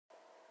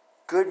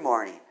Good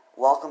morning.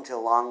 Welcome to the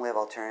Long Live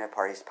Alternative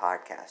Parties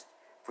podcast.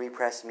 Free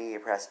Press Media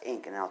Press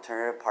Inc., an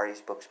alternative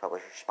parties books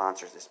publisher,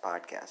 sponsors this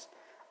podcast.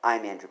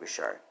 I'm Andrew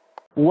Bouchard.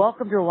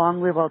 Welcome to the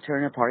Long Live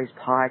Alternative Parties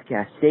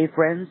podcast. Today,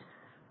 friends,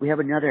 we have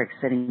another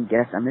exciting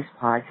guest on this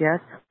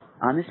podcast.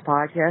 On this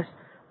podcast,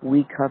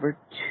 we cover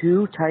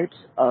two types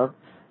of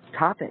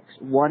topics.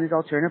 One is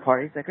alternative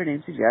parties, like our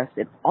name suggests,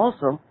 and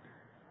also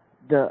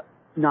the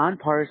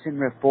nonpartisan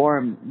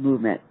reform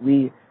movement.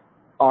 We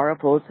are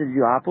opposed to the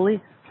duopoly,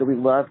 so we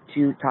love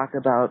to talk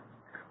about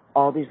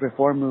all these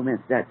reform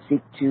movements that seek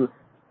to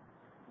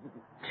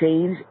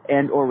change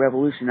and or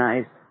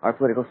revolutionize our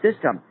political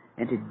system.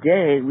 And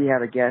today we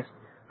have a guest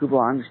who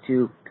belongs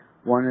to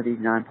one of these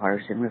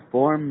nonpartisan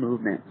reform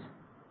movements.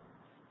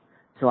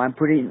 So I'm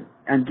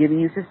giving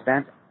you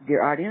suspense,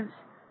 dear audience.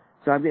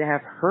 So I'm going to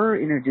have her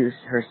introduce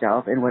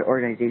herself and what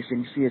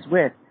organization she is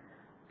with.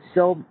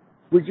 So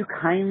would you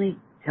kindly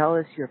tell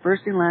us your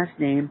first and last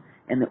name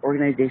and the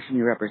organization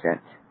you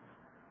represent?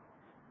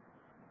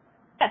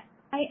 Yes,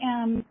 I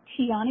am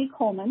Tiani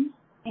Coleman,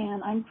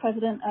 and I'm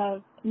president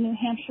of New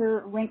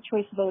Hampshire Ranked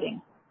Choice Voting.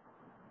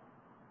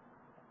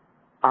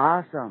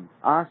 Awesome.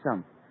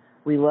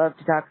 We love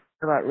to talk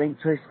about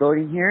ranked choice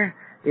voting here.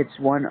 It's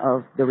one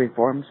of the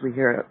reforms we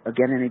hear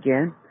again and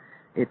again.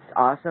 It's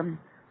awesome.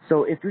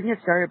 So if we can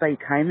get started by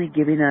kindly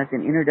giving us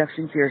an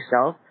introduction to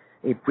yourself,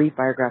 a brief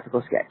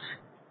biographical sketch.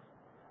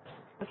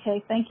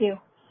 Okay, thank you.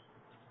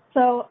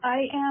 So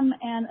I am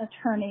an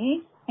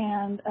attorney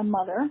and a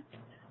mother,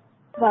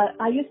 but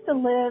I used to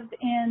live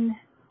in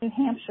New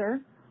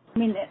Hampshire.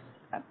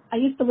 I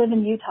used to live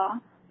in Utah.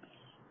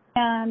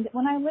 And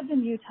when I lived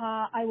in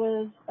Utah, I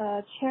was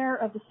chair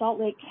of the Salt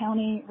Lake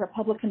County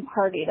Republican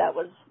Party that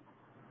was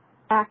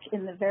back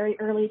in the very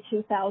early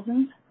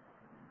 2000s.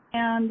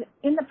 And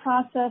in the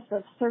process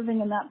of serving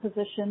in that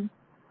position,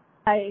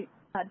 I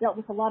dealt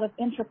with a lot of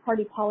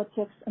intra-party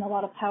politics and a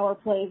lot of power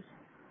plays,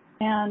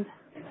 and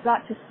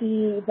got to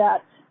see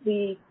that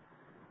the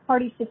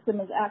party system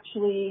is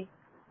actually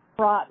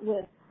fraught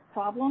with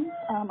problems.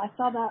 I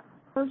saw that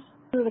first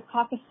through the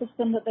caucus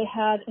system that they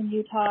had in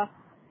Utah,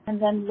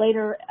 and then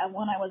later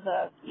when I was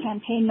a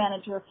campaign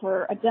manager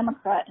for a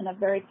Democrat in a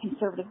very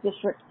conservative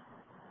district.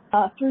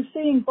 Through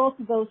seeing both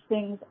of those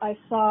things, I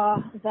saw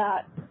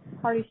that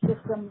party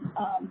system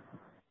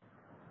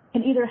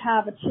can either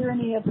have a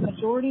tyranny of the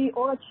majority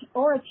or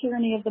a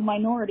tyranny of the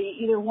minority,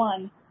 either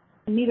one,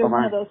 and neither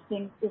one of those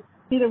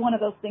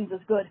things is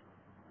good.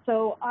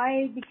 So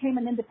I became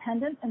an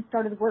independent and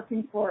started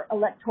working for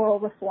electoral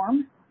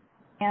reform,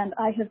 and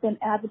I have been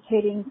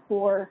advocating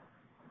for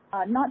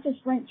not just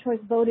ranked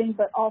choice voting,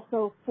 but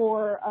also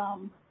for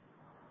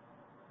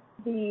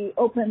the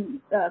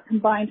open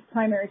combined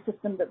primary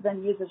system that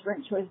then uses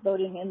ranked choice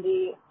voting in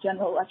the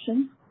general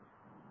election.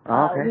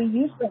 Okay.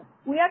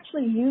 We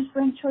actually used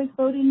ranked choice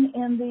voting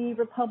in the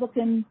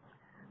Republican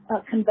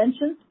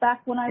conventions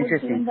back when I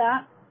was doing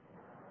that.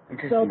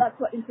 So that's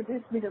what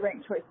introduced me to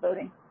ranked choice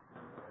voting.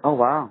 Oh,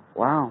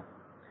 wow.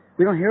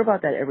 We don't hear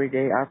about that every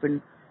day.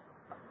 Often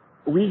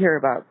we hear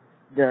about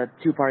the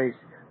two parties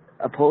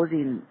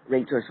opposing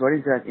ranked choice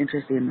voting, so that's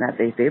interesting that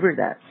they favored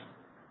that.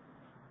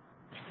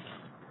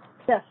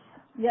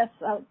 Yes.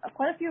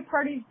 Quite a few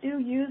parties do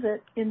use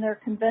it in their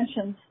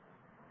conventions.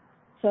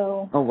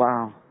 So. Oh,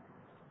 wow.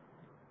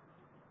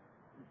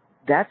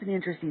 That's an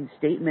interesting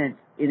statement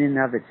in and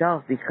of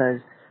itself, because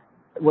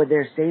what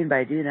they're saying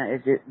by doing that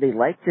is that they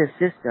like this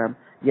system,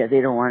 yet they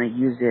don't want to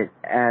use it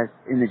as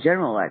in the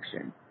general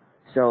election.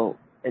 So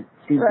it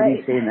seems to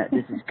be saying that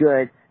this is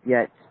good,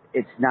 yet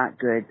it's not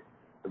good.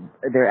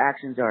 Their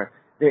actions they're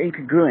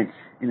incongruent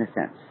in a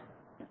sense.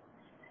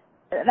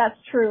 That's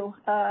true.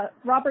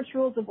 Robert's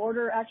Rules of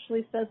Order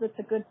actually says it's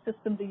a good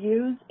system to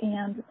use,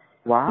 and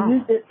to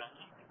use it,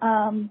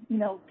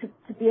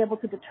 to be able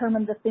to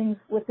determine the things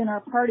within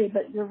our party.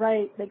 But you're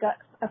right, they got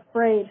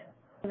afraid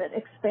of it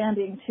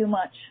expanding too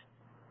much,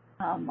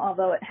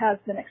 although it has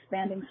been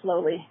expanding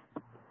slowly.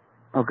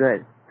 Oh,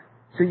 good.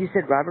 So you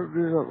said Robert's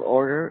Rules of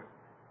Order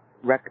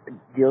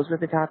deals with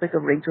the topic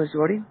of ranked choice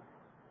voting?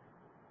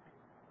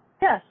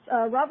 Yes,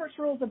 Robert's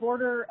Rules of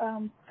Order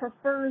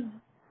prefers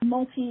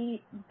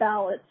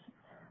multi-ballots,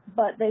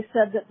 but they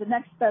said that the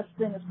next best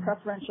thing is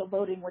preferential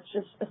voting, which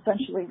is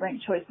essentially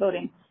ranked choice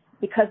voting,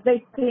 because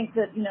they think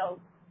that,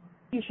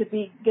 you should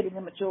be getting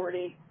a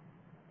majority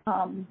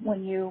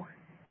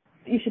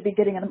you should be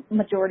getting a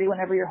majority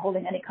whenever you're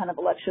holding any kind of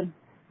election.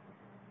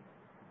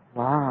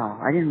 Wow,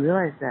 I didn't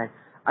realize that.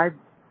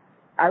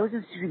 I was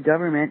in student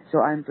government, so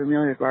I'm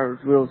familiar with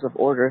Robert's Rules of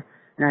Order,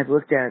 and I've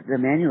looked at the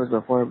manuals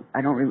before.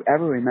 I don't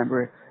ever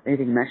remember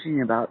anything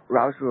mentioning about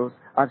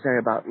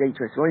about ranked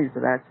choice voting,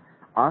 so that's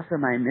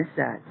awesome. I missed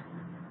that.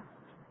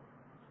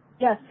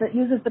 Yes, it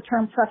uses the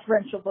term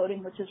preferential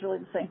voting, which is really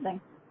the same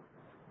thing.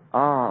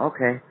 Oh,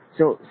 okay.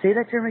 So say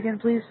that term again,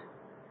 please.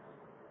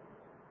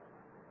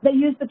 They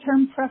use the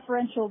term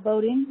preferential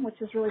voting, which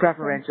is really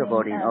preferential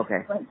voting.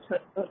 Okay.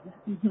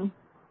 Mm-hmm.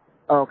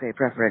 Okay,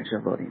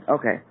 preferential voting.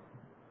 Okay.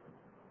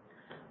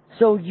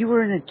 So you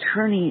were an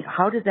attorney.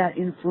 How did that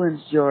influence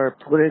your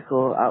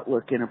political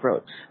outlook and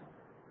approach?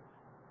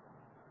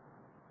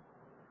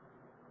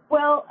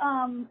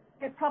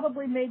 it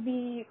probably made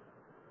me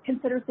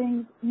consider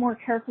things more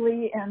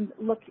carefully and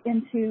look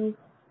into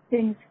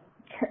things,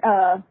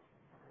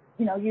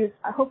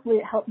 hopefully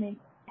it helped me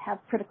have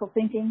critical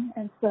thinking.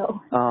 And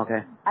so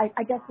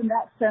I guess in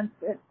that sense,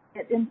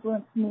 it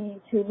influenced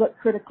me to look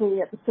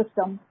critically at the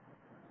system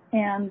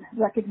and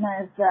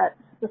recognize that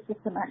the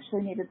system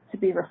actually needed to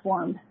be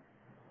reformed.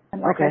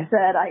 And like I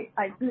said,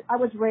 I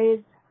was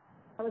raised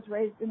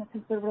in a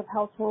conservative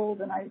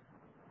household, and I,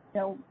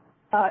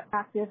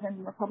 active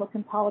in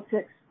Republican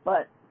politics,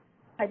 but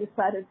I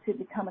decided to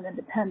become an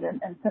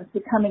independent. And since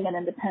becoming an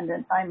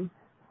independent, I'm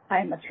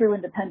a true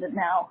independent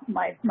now.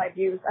 My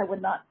views, I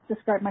would not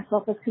describe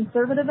myself as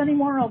conservative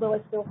anymore, although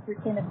I still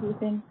retain a few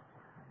things.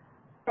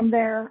 From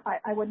there,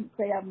 I wouldn't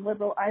say I'm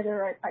liberal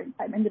either.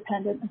 I'm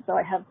independent, and so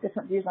I have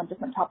different views on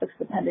different topics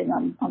depending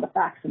on the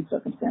facts and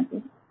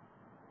circumstances.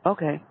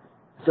 Okay.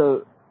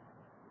 So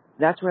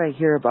that's what I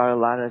hear about a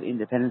lot of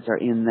independents are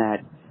in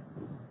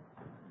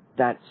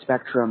that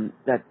spectrum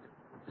that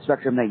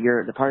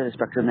you're, the part of the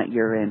spectrum that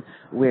you're in,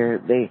 where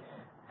they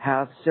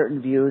have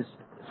certain views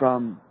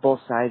from both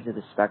sides of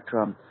the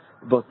spectrum,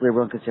 both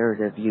liberal and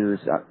conservative views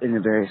in the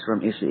various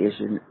from issue to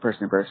issue,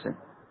 person to person.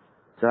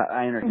 So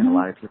I understand a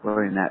lot of people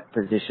are in that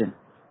position.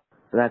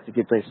 So that's a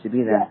good place to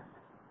be then.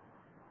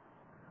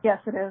 Yes,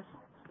 it is.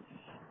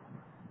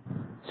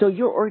 So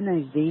your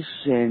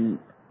organization,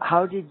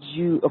 how did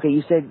you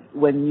said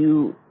when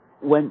you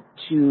went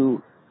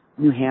to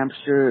New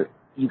Hampshire,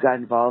 you got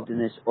involved in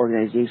this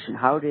organization.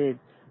 How did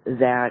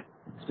that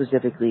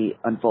specifically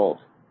unfold?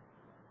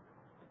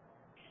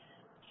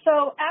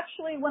 So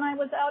actually, when I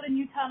was out in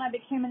Utah and I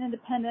became an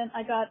independent,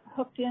 I got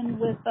hooked in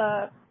with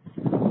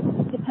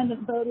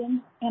independent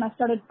voting, and I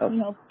started,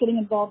 getting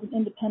involved in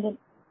independent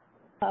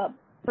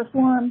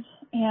reforms,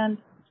 and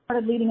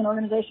started leading an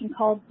organization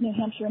called New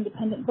Hampshire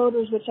Independent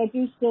Voters, which I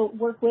do still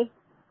work with.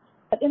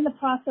 But in the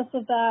process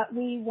of that,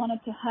 we wanted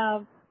to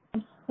have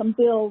some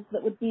bills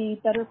that would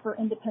be better for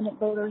independent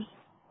voters.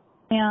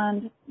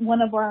 And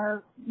one of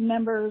our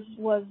members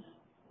was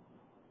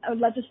a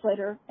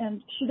legislator,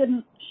 and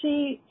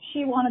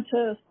she wanted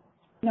to,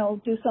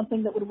 do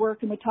something that would work,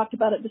 and we talked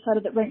about it,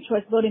 decided that ranked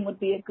choice voting would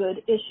be a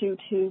good issue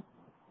to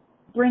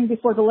bring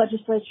before the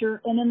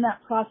legislature. And in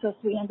that process,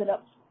 we ended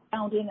up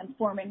founding and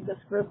forming this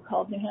group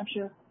called New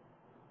Hampshire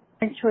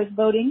Ranked Choice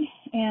Voting.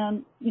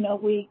 And,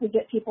 we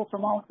get people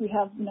from we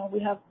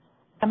have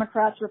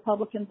Democrats,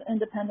 Republicans,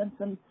 independents,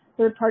 and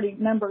third-party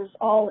members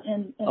all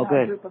in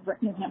our group of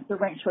New Hampshire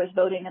Ranked Choice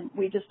Voting. And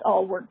we just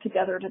all work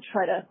together to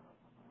try to,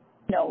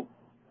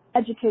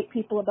 educate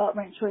people about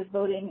ranked choice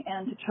voting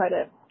and to try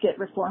to get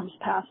reforms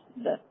passed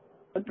that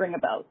would bring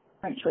about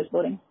ranked choice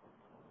voting.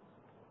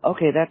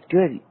 Okay, that's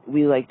good.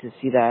 We like to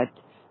see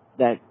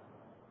that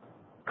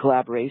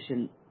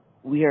collaboration.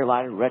 We hear a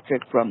lot of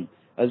rhetoric from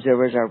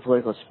observers of our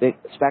political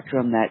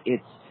spectrum that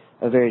it's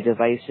a very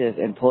divisive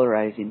and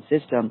polarizing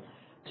system,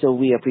 so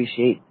we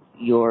appreciate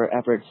your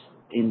efforts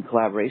in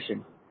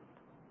collaboration.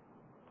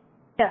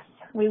 Yes,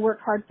 we work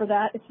hard for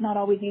that. It's not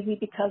always easy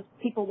because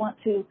people want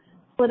to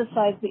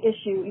politicize the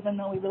issue, even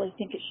though we really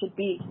think it should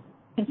be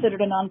considered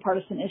a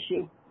nonpartisan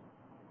issue.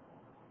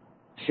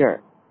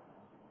 Sure.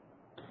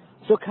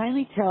 So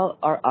kindly tell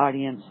our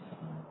audience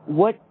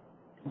what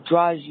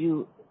draws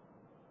you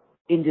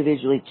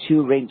individually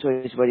to ranked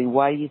choice voting.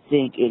 Why do you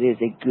think it is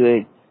a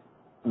good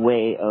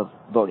way of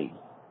voting?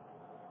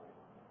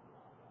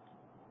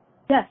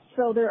 Yes,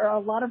 so there are a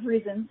lot of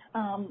reasons.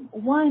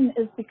 One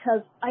is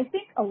because I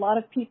think a lot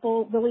of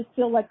people really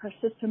feel like our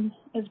system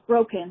is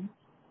broken.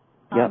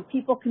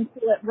 People can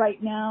feel it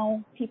right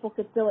now. People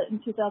could feel it in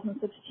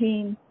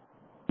 2016.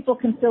 People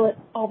can feel it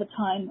all the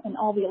time in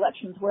all the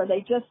elections where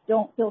they just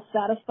don't feel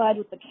satisfied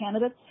with the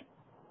candidates.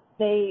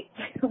 They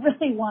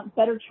really want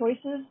better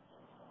choices.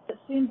 It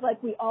seems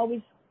like we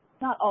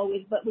not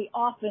always, but we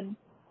often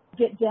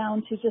get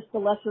down to just the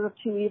lesser of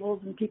two evils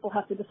and people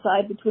have to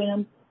decide between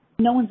them.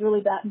 No one's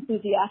really that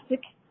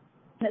enthusiastic.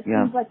 And it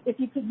seems like if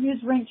you could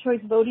use ranked choice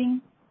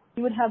voting,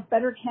 you would have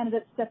better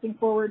candidates stepping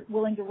forward,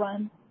 willing to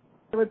run.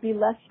 There would be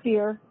less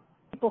fear.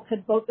 People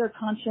could vote their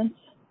conscience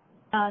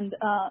and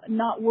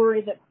not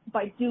worry that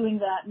by doing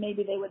that,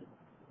 maybe they would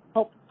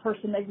help the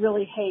person they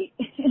really hate.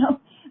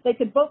 They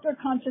could vote their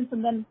conscience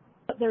and then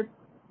put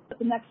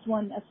the next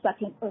one as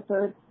second or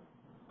third.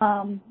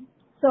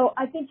 So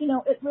I think,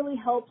 it really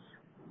helps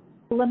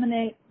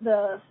eliminate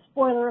the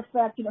spoiler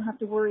effect. You don't have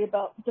to worry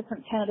about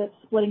different candidates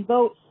splitting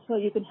votes, so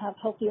you can have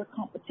healthier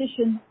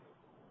competition.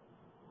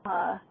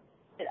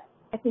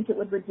 I think it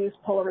would reduce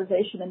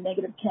polarization and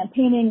negative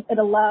campaigning.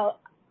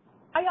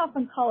 I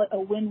often call it a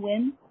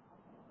win-win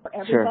for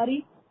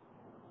everybody.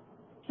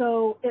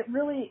 Sure. So it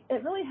really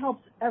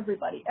helps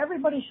everybody.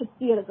 Everybody should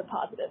see it as a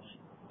positive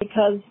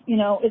because,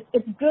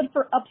 it's good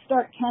for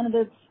upstart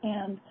candidates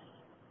and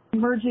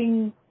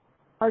emerging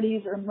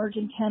parties or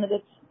emerging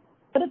candidates,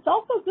 but it's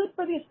also good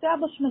for the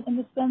establishment in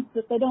the sense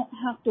that they don't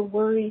have to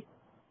worry.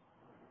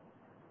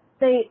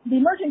 The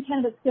emerging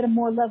candidates get a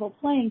more level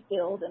playing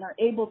field and are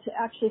able to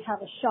actually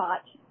have a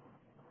shot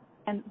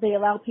and they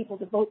allow people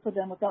to vote for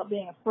them without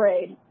being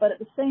afraid. But at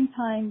the same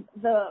time,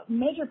 the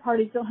major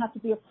parties don't have to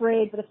be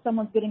afraid that if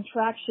someone's getting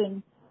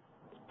traction,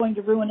 it's going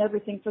to ruin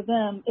everything for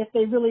them. If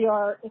they really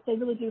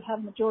do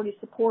have majority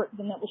support,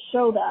 then it will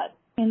show that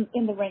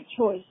in the ranked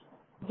choice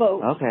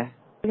vote. Okay.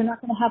 You're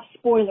not going to have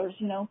spoilers,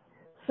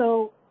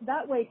 So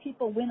that way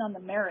people win on the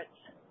merits.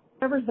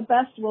 Whoever's the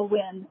best will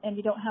win, and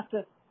you don't have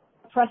to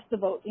press the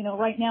vote.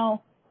 Right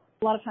now,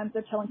 a lot of times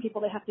they're telling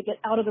people they have to get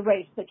out of the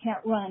race. They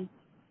can't run.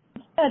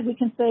 Instead, we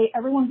can say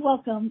everyone's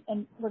welcome,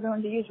 and we're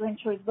going to use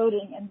ranked choice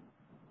voting, and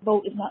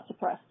vote is not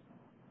suppressed.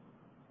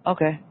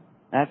 Okay.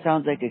 That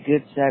sounds like a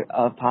good set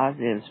of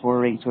positives for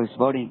ranked choice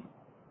voting.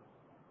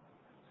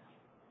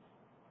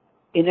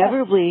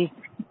 Inevitably,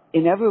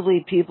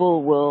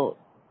 people will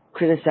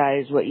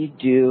criticize what you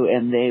do,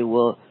 and they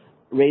will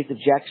raise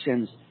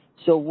objections.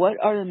 So what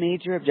are the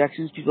major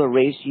objections people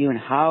raise to you, and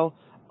how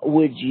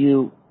would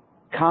you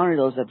counter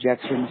those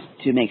objections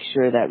to make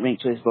sure that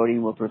ranked choice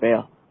voting will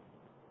prevail?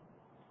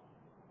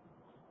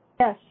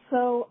 Yes,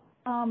 so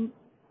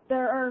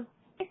there are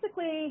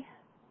basically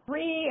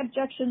 3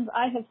 objections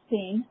I have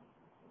seen.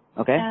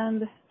 Okay.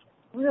 And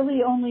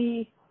really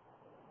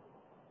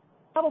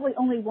probably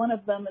only one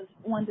of them is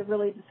one to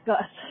really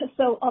discuss.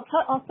 So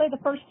I'll say the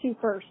first 2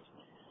 first.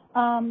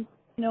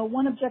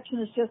 One objection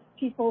is just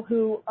people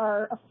who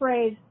are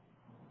afraid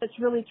it's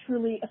really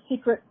truly a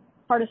secret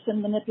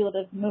partisan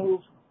manipulative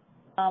move.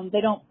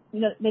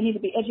 They need to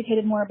be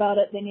educated more about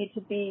it. They need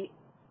to be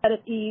at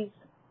ease.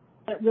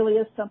 It really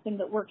is something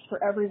that works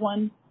for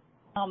everyone.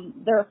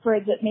 They're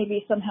afraid that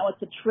maybe somehow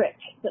it's a trick,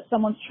 that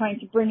someone's trying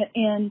to bring it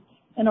in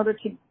order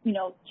to,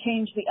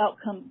 change the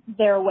outcome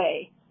their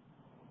way.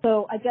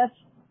 So I guess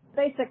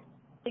the basic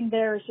thing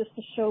there is just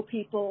to show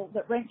people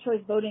that ranked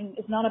choice voting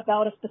is not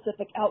about a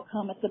specific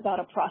outcome. It's about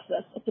a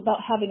process. It's about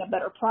having a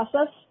better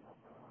process.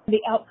 The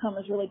outcome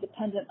is really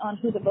dependent on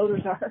who the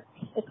voters are.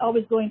 It's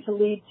always going to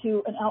lead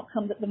to an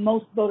outcome that the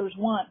most voters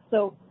want.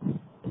 So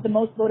if the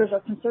most voters are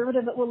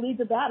conservative, it will lead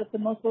to that. If the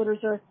most voters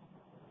are,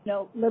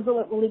 liberal,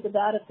 it will lead to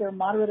that. If they're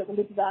moderate, it will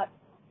lead to that.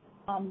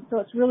 So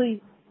it's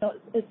really,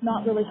 it's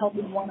not really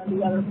helping one or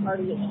the other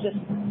party. It's just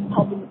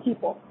helping the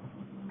people.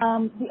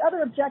 The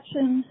other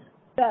objection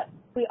that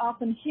we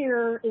often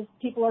hear is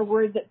people are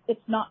worried that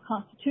it's not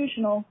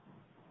constitutional.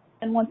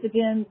 And once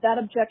again, that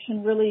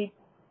objection really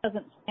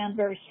doesn't stand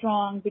very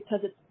strong because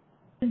it's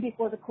been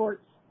before the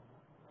courts,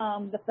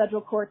 the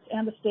federal courts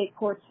and the state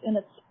courts, and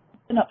it's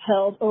been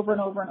upheld over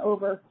and over and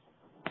over.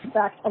 In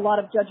fact, a lot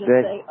of judges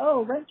say,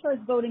 ranked choice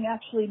voting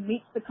actually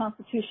meets the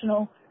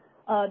constitutional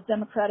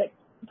democratic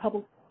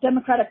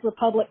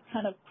republic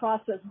kind of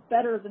process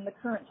better than the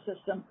current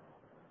system.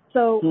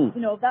 So,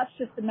 that's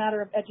just a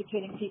matter of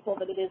educating people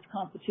that it is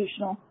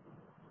constitutional.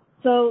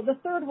 So the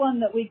third one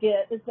that we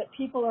get is that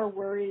people are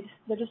worried.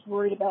 They're just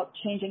worried about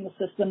changing the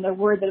system. They're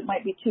worried that it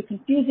might be too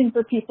confusing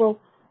for people.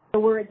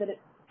 They're worried that it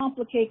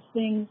complicates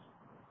things.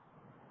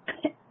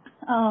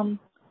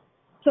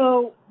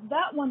 So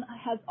that one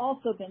has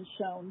also been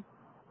shown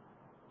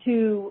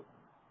to,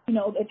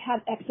 they've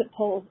had exit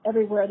polls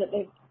everywhere that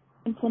they've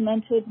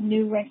implemented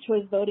new ranked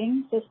choice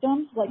voting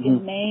systems, like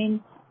in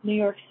Maine, New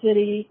York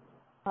City,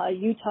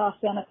 Utah,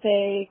 Santa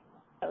Fe,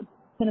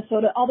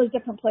 Minnesota, all those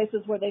different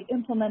places where they've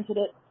implemented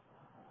it,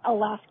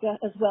 Alaska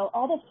as well.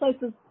 All those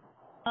places,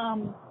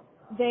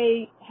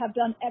 they have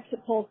done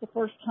exit polls the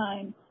first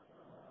time,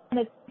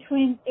 and it's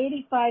between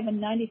 85 and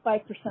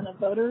 95% of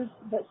voters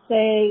that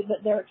say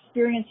that their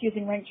experience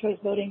using ranked choice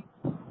voting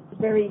is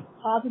very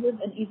positive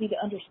and easy to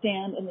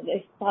understand, and that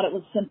they thought it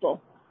was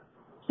simple.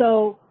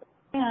 So,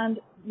 and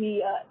the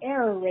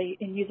error rate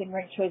in using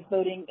ranked choice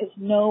voting is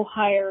no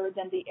higher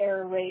than the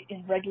error rate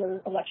in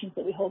regular elections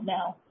that we hold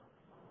now.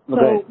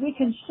 So we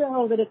can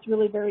show that it's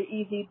really very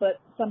easy, but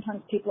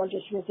sometimes people are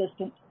just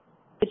resistant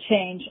to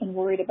change and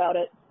worried about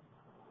it.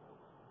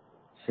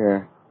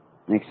 Sure.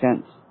 Makes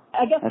sense.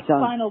 I guess the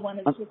final one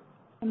is just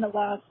in the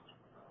last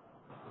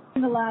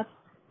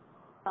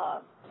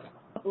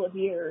couple of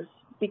years,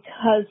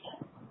 because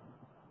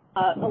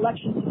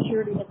election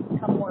security has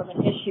become more of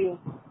an issue.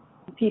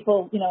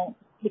 People,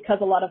 because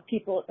a lot of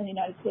people in the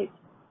United States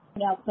are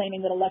now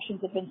claiming that elections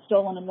have been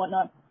stolen and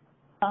whatnot,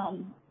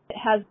 it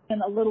has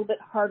been a little bit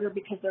harder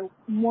because they're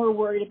more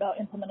worried about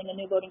implementing a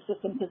new voting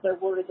system because they're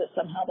worried that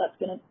somehow that's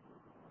going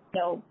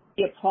to,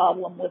 be a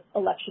problem with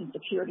election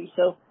security.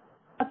 So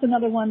that's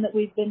another one that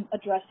we've been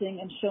addressing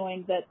and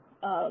showing that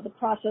the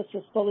process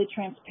is fully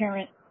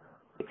transparent.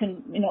 You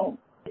can,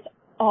 it's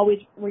always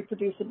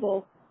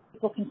reproducible.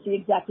 People can see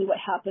exactly what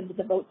happened to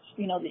the votes,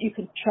 that you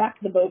can track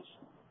the votes.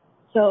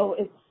 So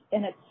it's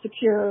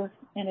secure,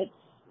 and it's,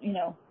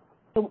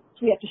 so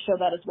we have to show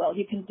that as well.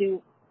 You can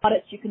do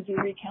audits, you can do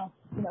recounts,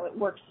 it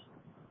works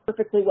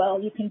perfectly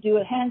well. You can do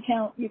a hand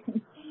count, you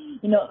can,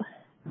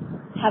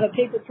 have a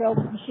paper trail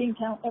with machine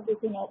count,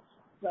 everything else.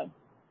 So.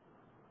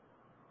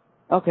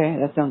 Okay,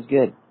 that sounds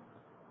good.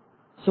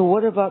 So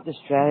what about the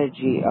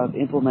strategy of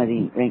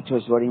implementing ranked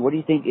choice voting? What do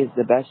you think is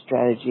the best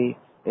strategy,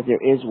 if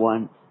there is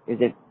one? Is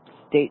it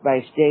state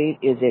by state?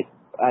 Is it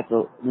at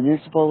the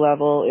municipal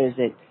level? Is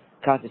it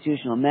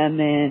constitutional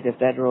amendment, a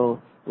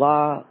federal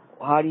law?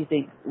 How do you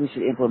think we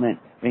should implement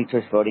ranked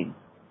choice voting?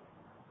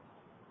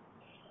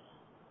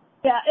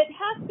 Yeah, it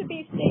has to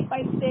be state by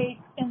state,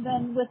 and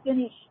then within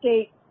each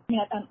state,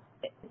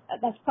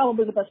 that's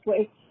probably the best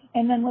way.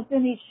 And then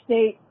within each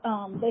state,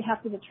 they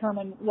have to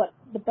determine what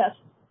the best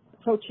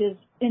approach is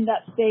in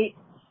that state.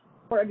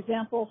 For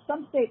example,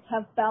 some states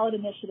have ballot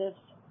initiatives.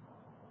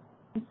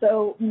 And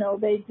so,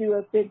 they do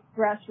a big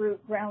grassroots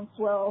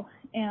groundswell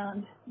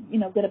and,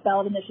 get a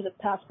ballot initiative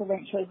passed for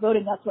ranked choice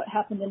voting. That's what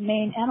happened in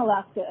Maine and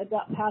Alaska. It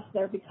got passed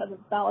there because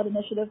of ballot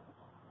initiative.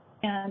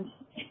 And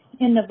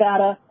in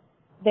Nevada,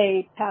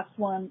 they passed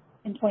one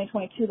in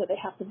 2022 that they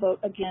have to vote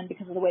again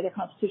because of the way their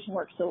constitution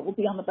works. So it will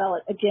be on the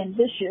ballot again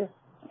this year.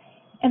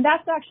 And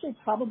that's actually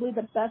probably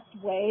the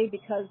best way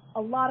because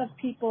a lot of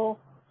people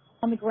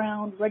on the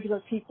ground,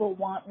 regular people,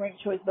 want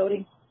ranked choice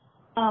voting.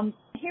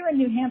 Here in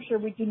New Hampshire,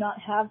 we do not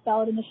have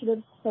ballot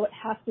initiatives, so it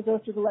has to go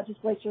through the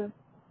legislature.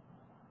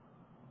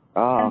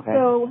 Oh, okay. And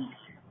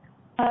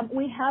so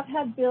we have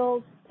had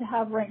bills to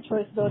have ranked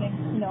choice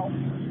voting,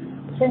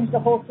 change the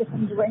whole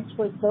system to ranked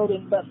choice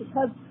voting, but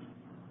because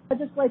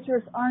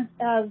legislatures aren't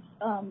as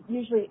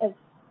usually as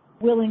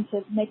willing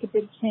to make a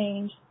big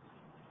change,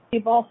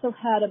 we've also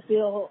had a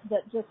bill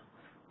that just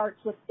starts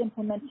with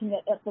implementing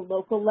it at the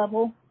local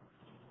level,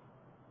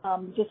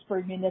 just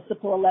for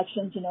municipal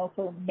elections,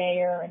 for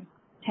mayor and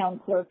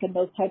town clerk and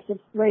those types of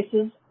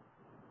races,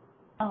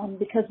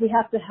 because we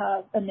have to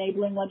have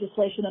enabling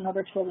legislation in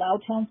order to allow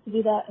towns to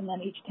do that, and then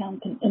each town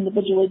can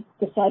individually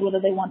decide whether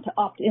they want to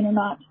opt in or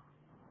not.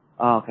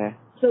 Oh, okay.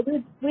 So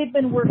we've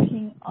been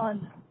working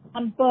on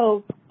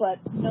both, but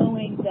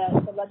knowing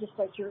that the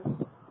legislature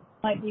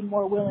might be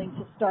more willing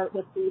to start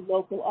with the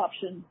local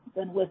option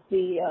than with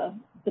the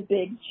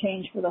big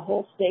change for the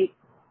whole state.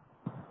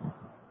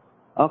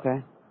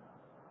 Okay.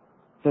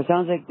 So it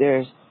sounds like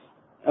there's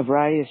a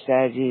variety of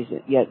strategies,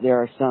 yet there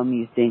are some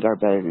you think are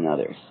better than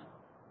others.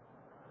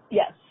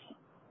 Yes.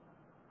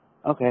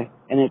 Okay.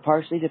 And it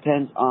partially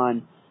depends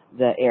on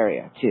the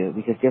area, too,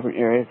 because different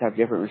areas have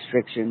different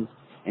restrictions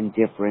and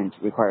different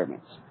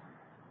requirements.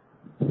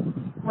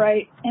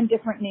 Right, and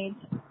different needs.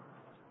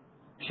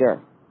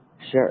 Sure.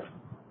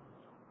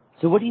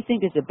 So what do you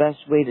think is the best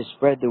way to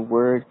spread the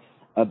word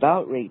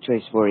about ranked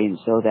choice voting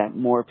so that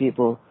more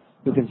people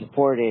who can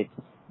support it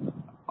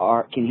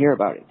can hear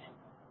about it?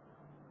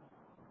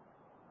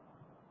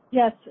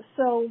 Yes,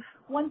 so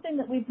one thing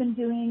that we've been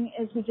doing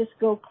is we just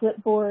go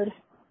clipboard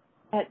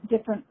at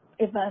different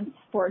events.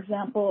 For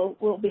example,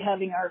 we'll be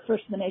having our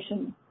First of the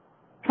Nation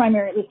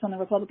primary, at least on the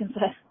Republican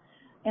side,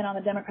 and on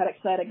the Democratic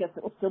side, I guess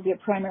it will still be a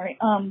primary.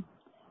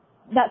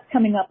 That's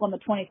coming up on the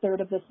 23rd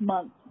of this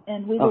month,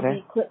 and we will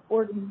be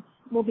clipboarding.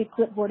 We'll be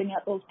clipboarding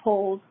at those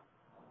polls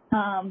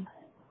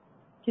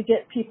to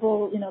get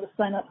people, to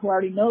sign up who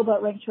already know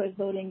about ranked choice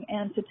voting,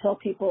 and to tell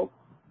people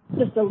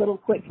just a little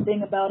quick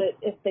thing about it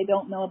if they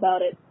don't know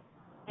about it,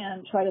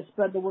 and try to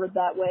spread the word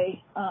that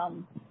way.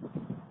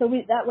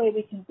 That way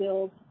we can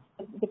build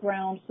the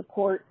ground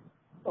support.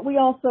 But we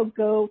also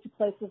go to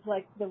places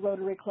like the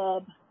Rotary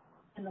Club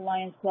and the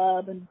Lions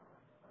Club and,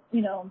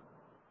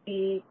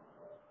 the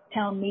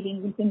town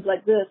meetings and things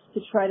like this to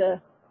try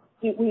to,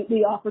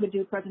 we offer to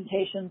do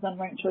presentations on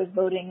ranked choice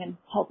voting and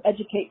help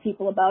educate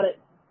people about it.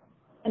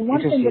 And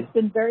one thing that's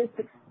been very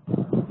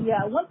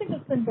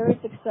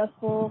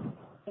successful,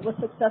 it was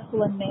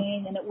successful in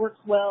Maine and it works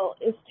well,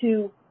 is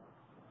to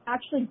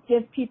actually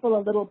give people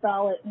a little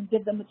ballot and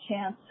give them a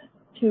chance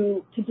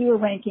to do a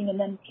ranking and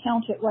then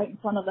count it right in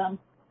front of them.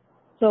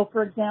 So,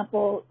 for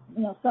example,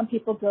 some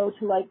people go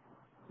to like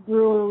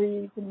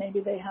breweries and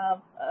maybe they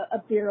have a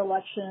beer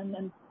election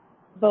and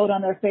vote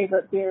on their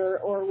favorite beer,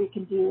 or we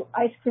can do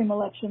ice cream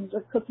elections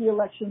or cookie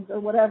elections or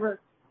whatever.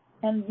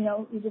 And,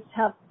 you just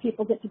have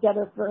people get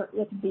together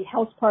it can be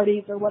house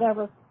parties or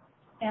whatever,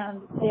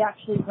 and they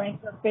actually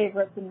rank their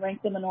favorites and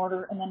rank them in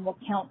order, and then we'll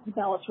count the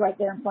ballots right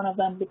there in front of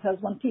them, because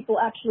when people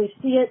actually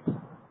see it,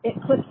 it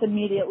clicks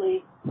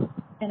immediately,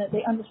 and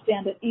they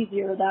understand it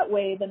easier that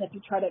way than if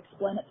you try to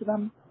explain it to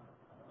them.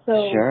 So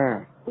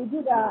we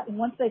do that, and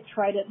once they've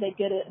tried it, they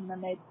get it, and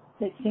then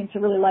they seem to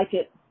really like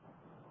it.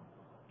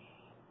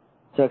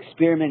 So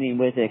experimenting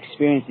with it,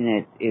 experiencing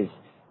it is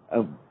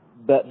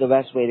the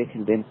best way to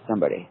convince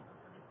somebody.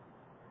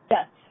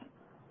 Yes,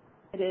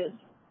 it is.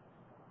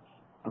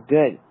 Oh,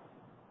 good.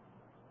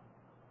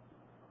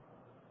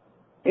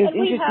 It was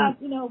and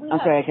interesting. I'm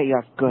sorry, I cut you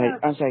off. Go ahead.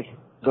 I'm sorry.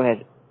 Go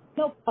ahead.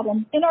 No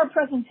problem. In our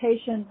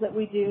presentations that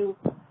we do,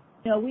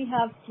 we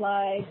have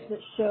slides that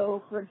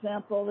show, for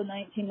example, the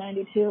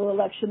 1992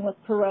 election with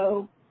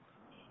Perot,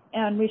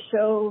 and we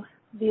show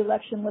the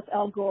election with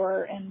Al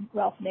Gore and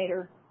Ralph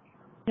Nader.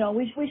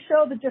 We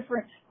show the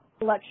different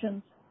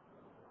elections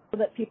so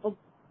that people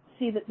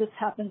see that this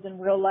happens in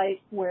real life,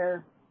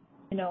 where,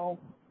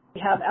 we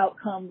have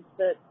outcomes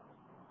that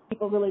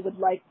people really would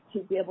like to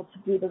be able to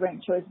do the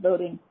ranked choice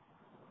voting.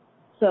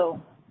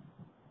 So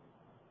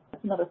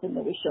that's another thing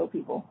that we show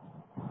people.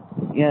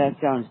 Yeah, that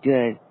sounds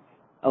good.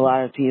 A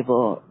lot of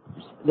people,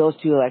 those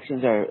two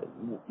elections are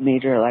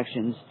major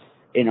elections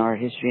in our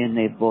history, and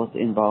they've both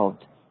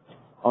involved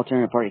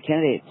alternative party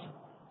candidates.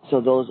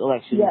 So those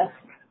elections, Yes.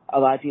 a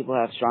lot of people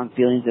have strong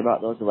feelings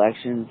about those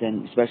elections,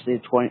 and especially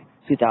the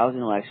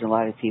 2000 election, a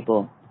lot of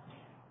people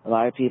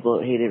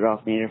hated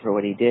Ralph Nader for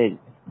what he did.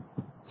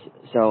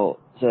 So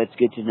it's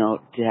good to know,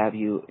 to have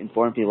you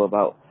inform people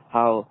about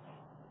how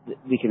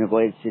we can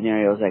avoid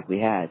scenarios like we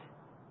had.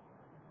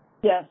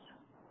 Yes.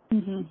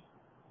 Mhm.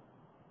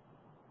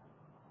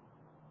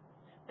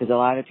 Because a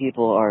lot of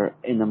people are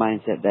in the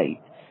mindset that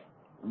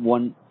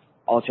one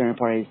alternative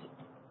parties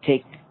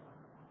take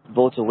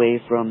votes away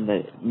from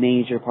the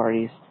major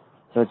parties.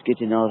 So it's good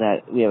to know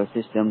that we have a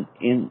system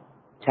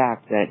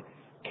intact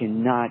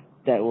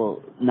that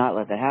will not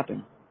let that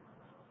happen.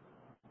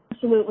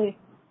 Absolutely.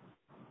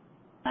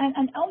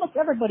 And almost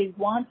everybody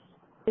want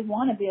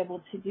to be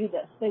able to do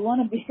this. They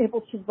want to be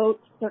able to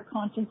vote their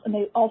conscience, and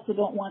they also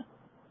don't want,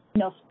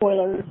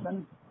 spoilers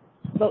and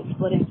vote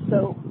splitting.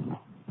 So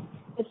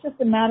it's just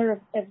a matter of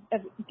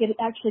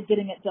actually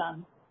getting it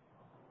done.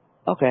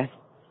 Okay.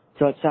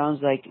 So it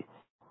sounds like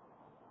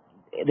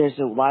there's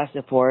a lot of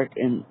support,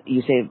 and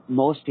you say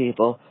most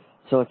people,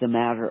 so it's a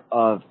matter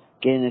of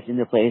getting this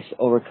into place,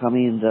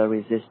 overcoming the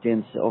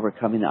resistance,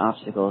 overcoming the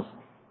obstacles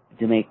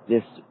to make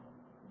this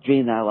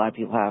dream that a lot of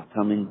people have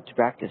come into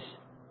practice.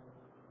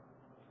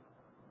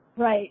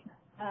 Right.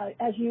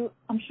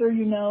 I'm sure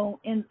you know,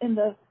 in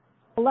the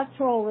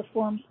electoral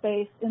reform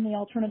space, in the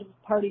alternative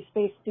party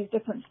space, these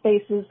different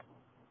spaces,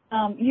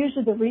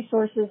 usually the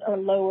resources are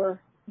lower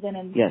than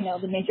in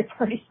the major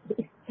party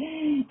space.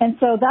 And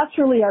so that's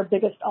really our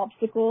biggest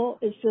obstacle,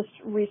 is just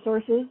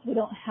resources. We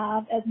don't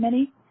have as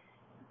many.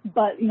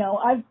 But,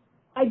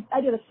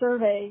 I did a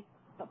survey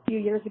a few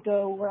years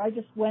ago where I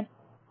just went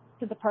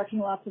to the parking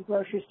lots of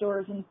grocery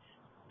stores and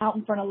out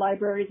in front of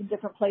libraries and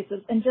different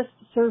places and just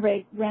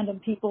surveyed random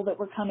people that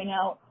were coming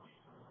out.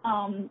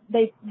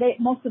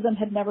 Most of them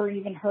had never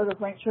even heard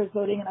of ranked choice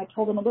voting, and I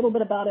told them a little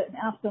bit about it and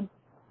asked them,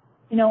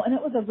 and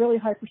it was a really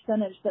high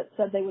percentage that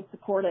said they would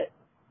support it.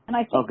 And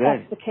I think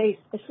that's the case.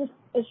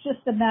 It's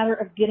just a matter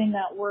of getting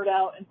that word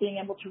out and being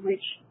able to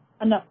reach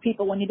enough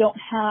people when you don't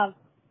have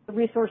the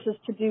resources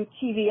to do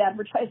TV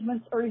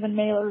advertisements or even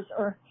mailers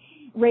or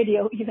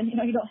radio even.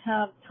 You don't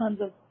have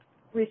tons of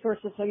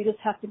resources, so you just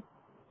have to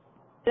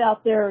get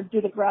out there and do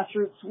the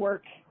grassroots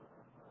work.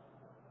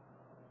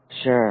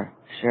 Sure.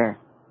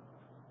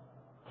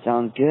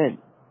 Sounds good.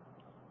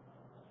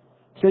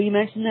 So you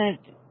mentioned that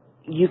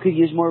you could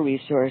use more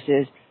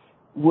resources.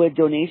 Would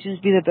donations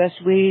be the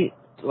best way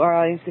our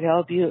audience could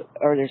help you,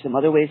 or are there some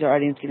other ways our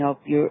audience can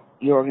help your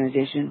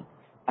organization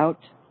out?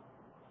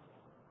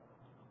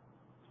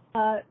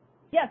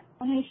 Yes,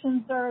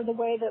 donations are the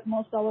way that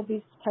most all of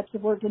these types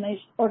of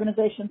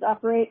organizations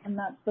operate, and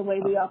that's the way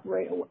we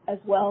operate as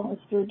well, is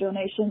through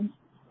donations.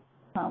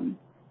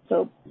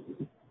 So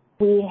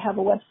we have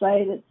a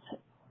website. It's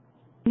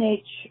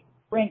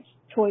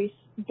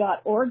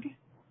nhrankedchoice.org,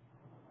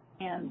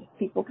 and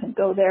people can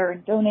go there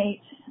and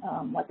donate.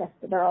 Like I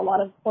said, there are a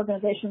lot of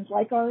organizations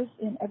like ours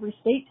in every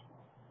state,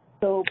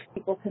 so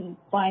people can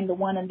find the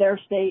one in their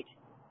state.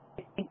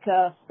 I think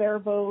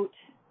fairvote.org,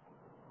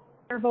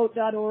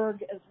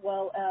 as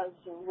well as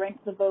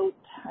rankthevote,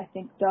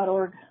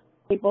 .org.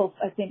 They both,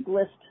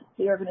 list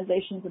the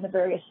organizations in the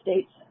various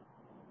states.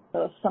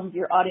 So if some of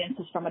your audience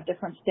is from a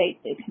different state,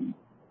 they can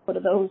go to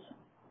those.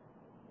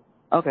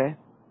 Okay.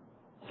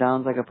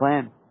 Sounds like a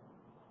plan.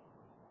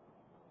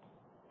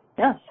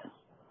 Yes.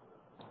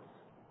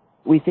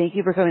 We thank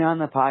you for coming on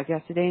the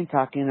podcast today and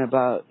talking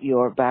about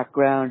your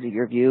background,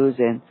 your views,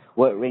 and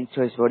what ranked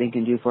choice voting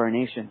can do for our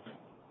nation.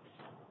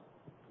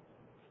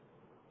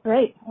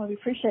 Great. Well, we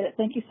appreciate it.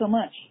 Thank you so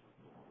much.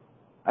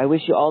 I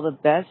wish you all the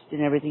best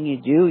in everything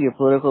you do, your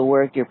political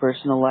work, your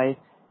personal life,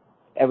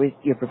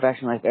 your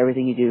professional life,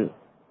 everything you do.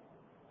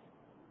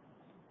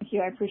 Thank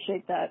you. I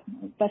appreciate that.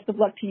 Best of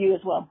luck to you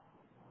as well.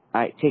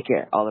 All right. Take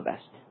care. All the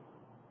best.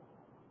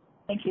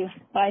 Thank you.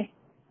 Bye.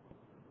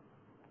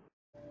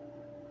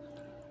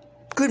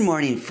 Good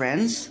morning,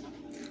 friends.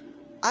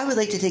 I would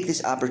like to take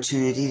this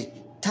opportunity to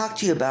talk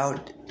to you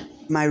about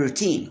my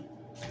routine.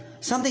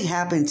 Something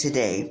happened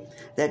today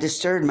that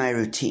disturbed my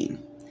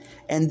routine.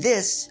 And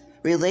this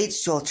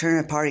relates to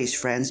alternative parties,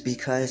 friends,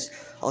 because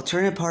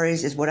alternative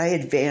parties is what I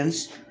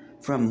advance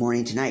from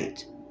morning to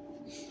night.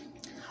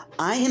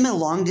 I am a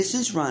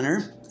long-distance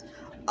runner.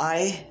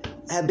 I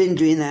have been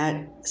doing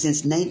that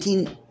since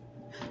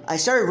I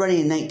started running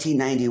in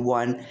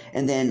 1991,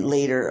 and then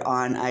later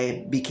on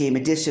I became a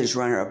distance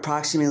runner.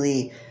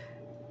 Approximately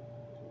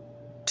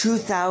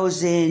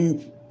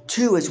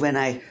 2002 is when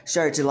I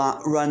started to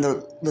run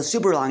the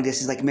super long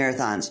distance, like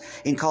marathons.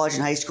 In college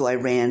and high school, I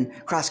ran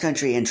cross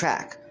country and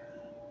track.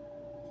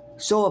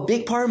 So a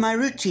big part of my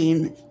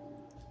routine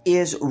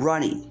is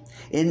running.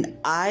 And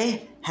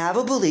I have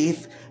a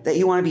belief that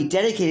you want to be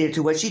dedicated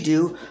to what you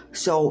do,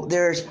 so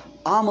there's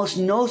almost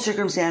no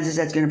circumstances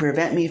that's going to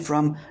prevent me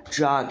from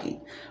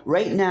jogging.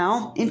 Right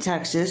now in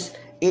Texas,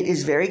 it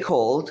is very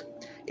cold.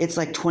 It's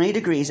like 20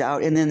 degrees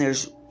out, and then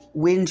there's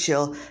wind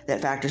chill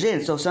that factors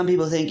in. So some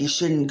people think you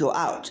shouldn't go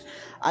out.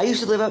 I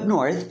used to live up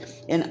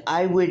north, and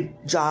I would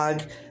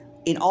jog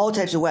in all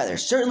types of weather.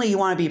 Certainly you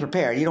want to be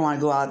prepared. You don't want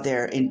to go out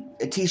there in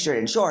a t-shirt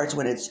and shorts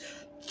when it's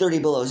 30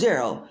 below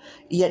zero.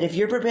 Yet if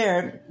you're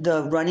prepared,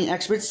 the running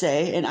experts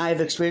say, and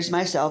I've experienced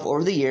myself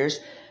over the years,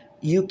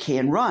 you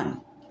can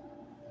run.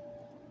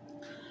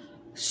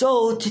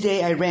 So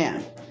today I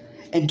ran.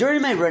 And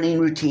during my running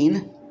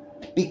routine,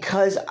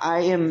 because I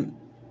am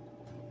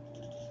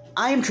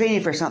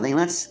training for something,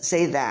 let's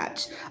say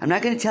that. I'm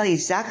not going to tell you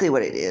exactly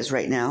what it is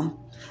right now.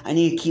 I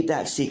need to keep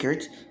that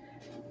secret.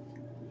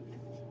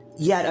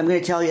 Yet I'm going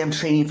to tell you I'm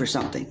training for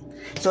something.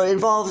 So it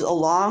involves a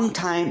long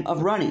time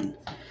of running.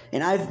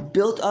 And I've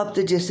built up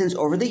the distance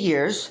over the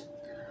years.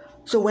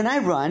 So when I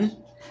run,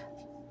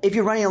 if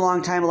you're running a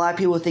long time, a lot of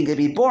people think it'd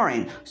be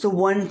boring. So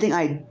one thing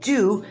I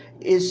do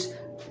is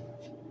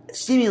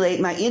stimulate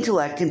my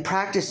intellect and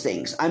practice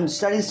things. I'm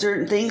studying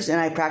certain things and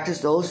I practice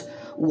those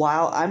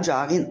while I'm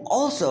jogging.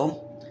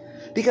 Also,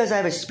 because I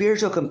have a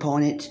spiritual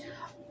component,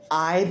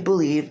 I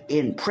believe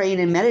in praying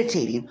and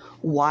meditating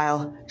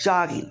while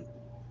jogging.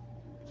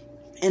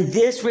 And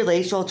this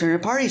relates to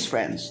alternative parties,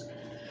 friends.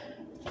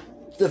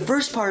 The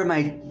first part of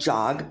my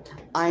jog,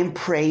 I'm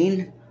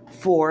praying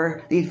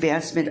for the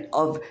advancement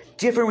of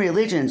different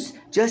religions,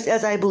 just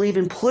as I believe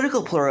in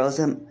political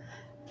pluralism,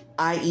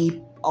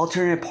 i.e.,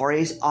 alternative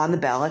parties on the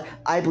ballot.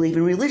 I believe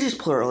in religious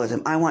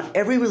pluralism. I want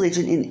every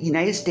religion in the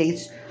United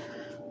States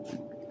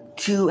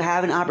to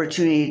have an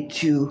opportunity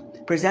to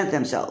present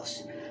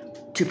themselves,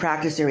 to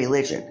practice their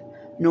religion.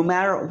 No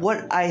matter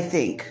what I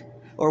think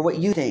or what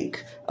you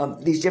think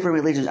of these different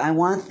religions, I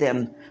want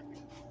them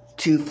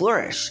to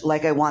flourish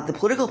like I want the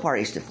political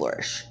parties to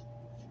flourish.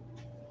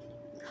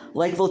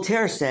 Like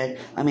Voltaire said,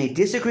 I may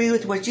disagree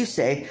with what you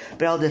say,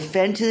 but I'll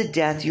defend to the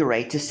death your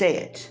right to say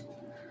it.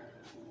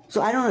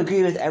 So I don't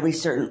agree with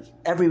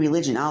every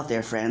religion out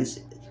there, friends.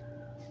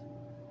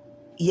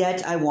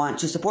 Yet I want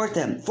to support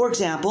them. For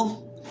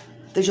example,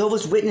 the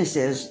Jehovah's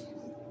Witnesses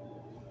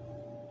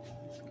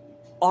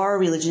are a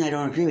religion I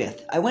don't agree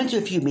with. I went to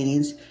a few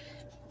meetings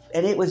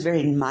and it was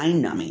very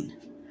mind-numbing.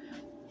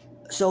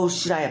 So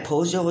should I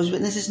oppose Jehovah's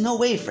Witnesses? No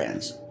way,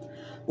 friends.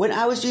 When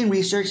I was doing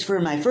research for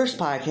my first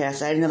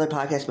podcast, I had another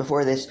podcast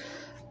before this.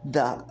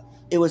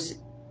 It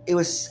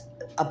was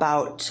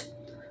about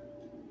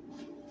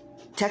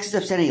Texas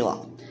obscenity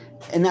law.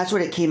 And that's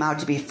what it came out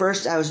to be.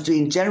 First, I was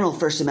doing general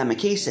First Amendment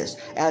cases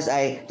as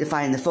I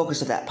defined the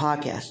focus of that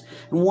podcast.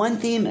 And one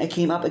theme that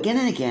came up again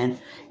and again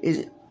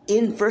is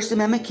in First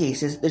Amendment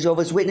cases, the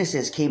Jehovah's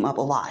Witnesses came up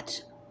a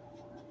lot.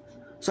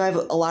 So I have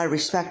a lot of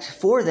respect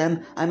for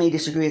them. I may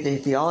disagree with their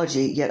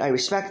theology, yet I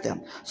respect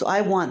them. So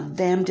I want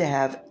them to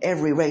have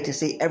every right to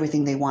say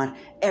everything they want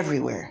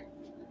everywhere.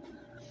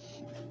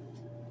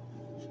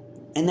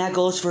 And that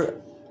goes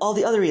for all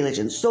the other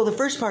religions. So the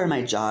first part of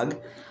my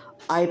jog,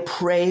 I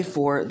pray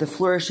for the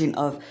flourishing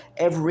of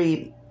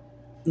every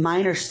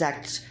minor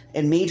sect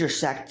and major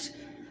sect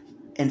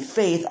and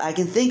faith I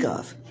can think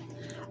of.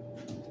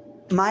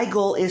 My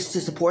goal is to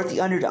support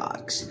the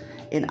underdogs.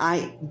 And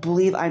I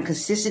believe I'm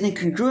consistent and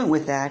congruent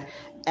with that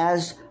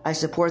as I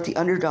support the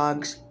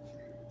underdogs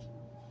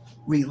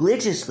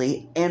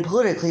religiously and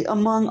politically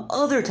among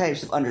other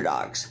types of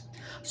underdogs.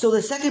 So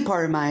the second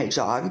part of my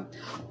jog,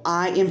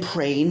 I am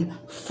praying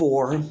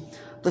for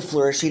the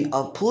flourishing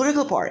of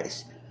political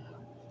parties.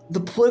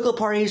 The political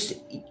parties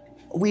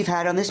we've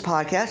had on this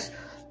podcast,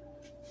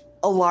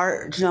 a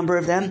large number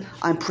of them,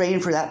 I'm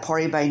praying for that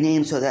party by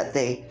name so that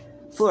they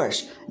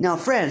flourish. Now,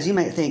 friends, you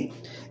might think,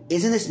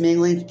 isn't this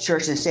mingling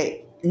church and state?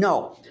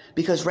 No,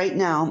 because right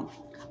now,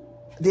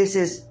 this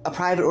is a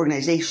private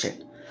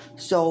organization.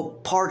 So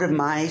part of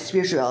my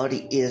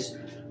spirituality is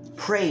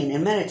praying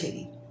and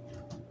meditating.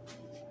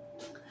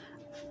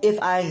 If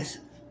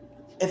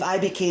I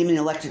became an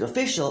elected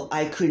official,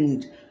 I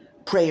couldn't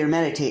pray or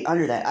meditate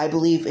under that. I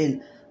believe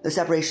in the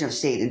separation of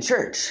state and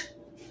church.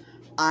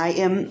 I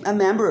am a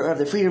member of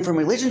the Freedom from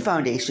Religion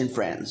Foundation,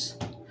 friends.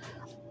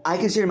 I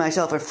consider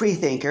myself a free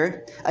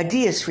thinker, a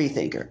deist free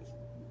thinker.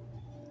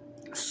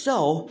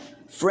 So,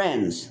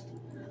 friends,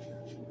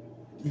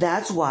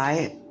 that's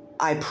why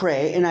I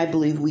pray, and I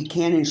believe we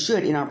can and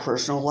should in our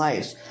personal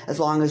lives,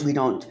 as long as we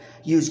don't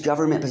use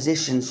government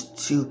positions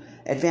to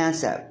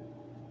advance that.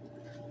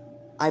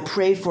 I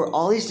pray for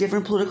all these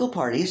different political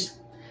parties,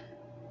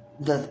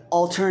 the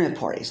alternative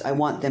parties. I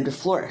want them to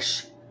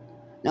flourish.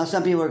 Now,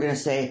 some people are going to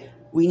say,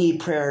 we need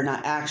prayer,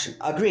 not action.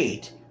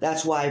 Agreed.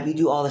 That's why we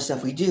do all the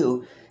stuff we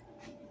do,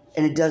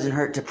 and it doesn't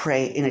hurt to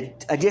pray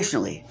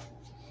additionally.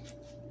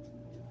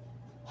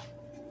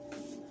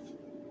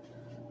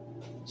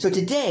 So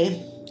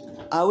today,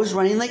 I was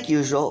running like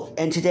usual,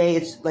 and today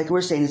it's, like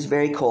we're saying, it's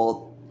very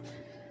cold.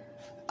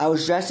 I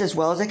was dressed as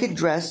well as I could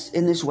dress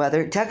in this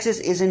weather. Texas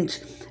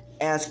isn't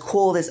as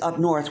cold as up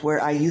north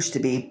where I used to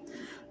be,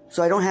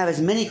 so I don't have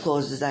as many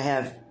clothes as I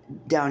have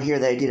down here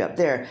that I did up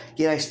there,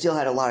 yet I still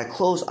had a lot of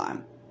clothes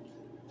on.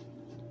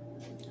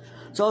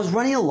 So I was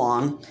running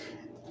along,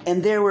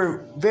 and there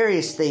were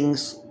various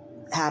things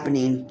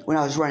happening when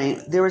I was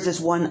running. There was this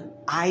one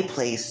eye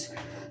place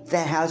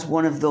that has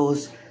one of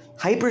those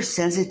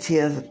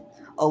hypersensitive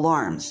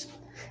alarms.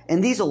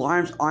 And these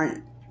alarms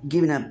aren't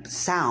giving a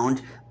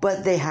sound,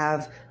 but they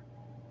have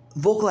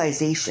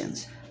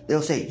vocalizations.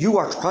 They'll say, "You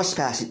are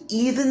trespassing,"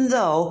 even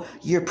though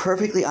you're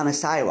perfectly on a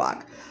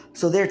sidewalk.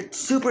 So they're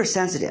super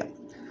sensitive.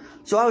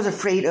 So I was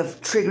afraid of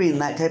triggering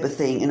that type of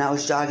thing, and I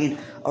was jogging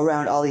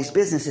around all these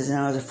businesses, and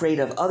I was afraid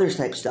of other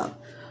type stuff.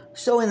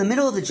 So in the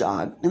middle of the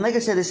jog, and like I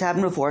said, this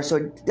happened before, so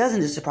it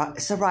doesn't just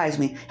surprise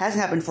me. It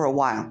hasn't happened for a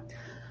while.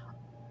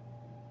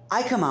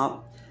 I come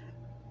out,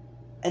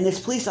 and this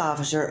police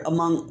officer,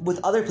 with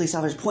other police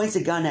officers, points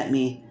a gun at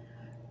me,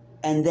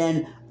 and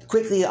then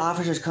quickly the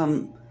officers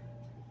come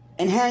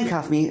and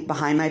handcuff me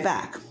behind my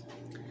back.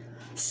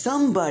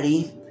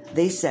 Somebody,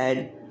 they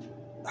said,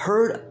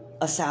 heard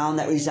a sound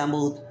that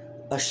resembled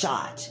a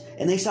shot,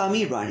 and they saw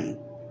me running.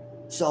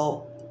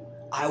 So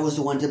I was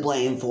the one to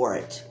blame for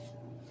it,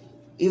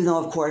 even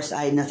though, of course,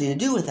 I had nothing to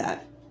do with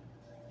that.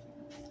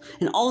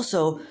 And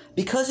also,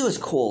 because it was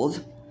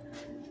cold,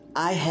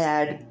 I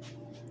had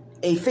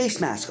a face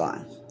mask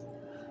on.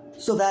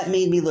 So that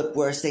made me look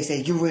worse. They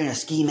said, "You're wearing a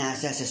ski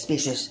mask, that's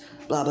suspicious,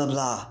 blah, blah,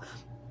 blah."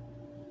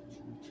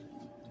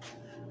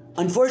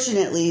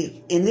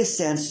 Unfortunately, in this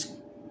sense,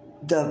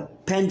 the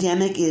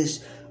pandemic is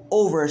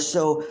over,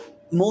 so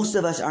most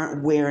of us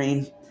aren't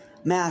wearing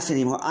masks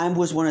anymore. I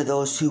was one of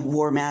those who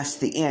wore masks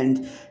at the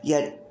end,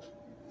 yet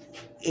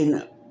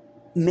in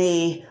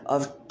May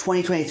of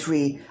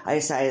 2023, I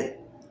decided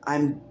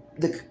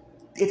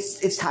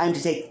it's time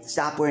to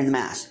stop wearing the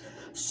mask.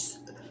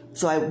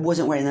 So I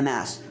wasn't wearing the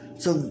mask.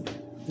 So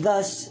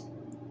thus,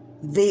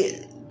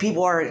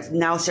 people are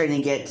now starting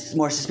to get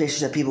more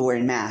suspicious of people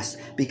wearing masks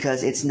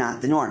because it's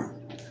not the norm.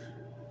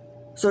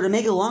 So to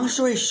make a long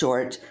story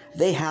short,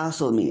 they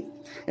hassled me.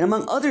 And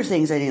among other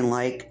things I didn't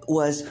like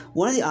was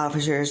one of the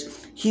officers,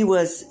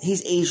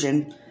 he's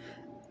Asian.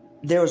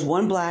 There was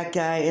one black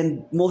guy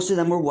and most of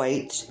them were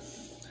white.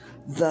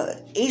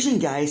 The Asian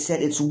guy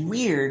said it's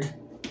weird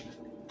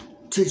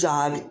to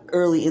jog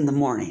early in the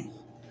morning.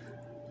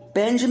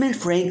 Benjamin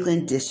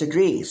Franklin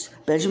disagrees.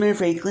 Benjamin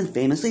Franklin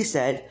famously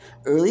said,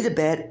 "Early to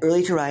bed,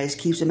 early to rise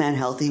keeps a man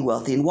healthy,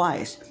 wealthy, and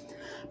wise."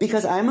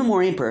 Because I'm a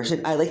morning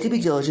person, I like to be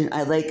diligent,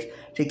 I like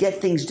to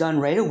get things done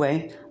right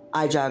away,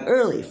 I jog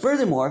early.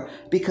 Furthermore,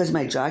 because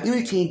my jogging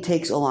routine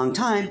takes a long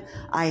time,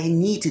 I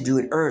need to do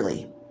it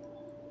early.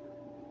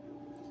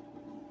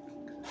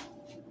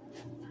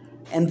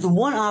 And the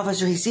one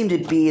officer, he seemed to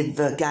be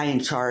the guy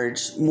in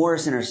charge,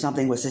 Morrison or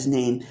something was his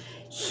name,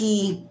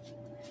 he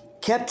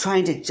kept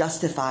trying to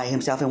justify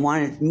himself and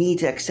wanted me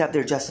to accept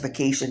their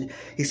justification.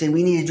 He said,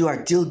 "We need to do our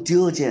due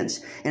diligence."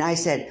 And I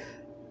said,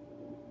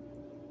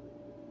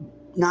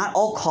 "Not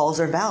all calls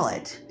are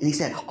valid." And he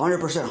said,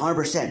 100%,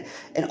 100%.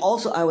 And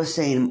also I was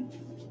saying,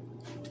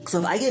 so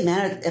if I get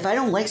mad, if I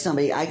don't like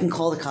somebody, I can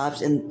call the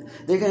cops and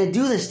they're going to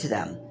do this to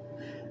them.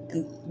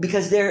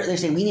 Because they're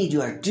saying, "We need to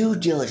do our due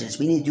diligence.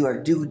 We need to do our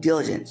due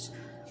diligence."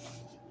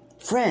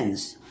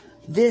 Friends,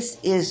 this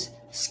is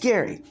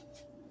scary.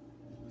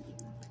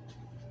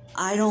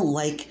 I don't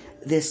like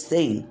this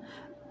thing.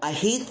 I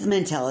hate the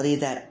mentality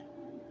that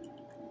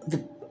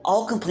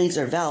all complaints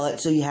are valid,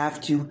 so you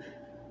have to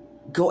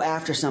go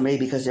after somebody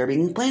because they're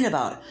being complained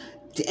about.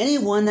 To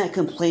anyone that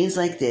complains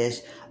like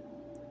this,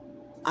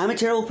 I'm a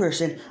terrible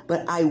person,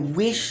 but I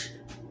wish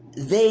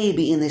they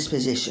be in this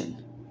position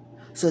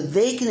so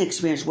they can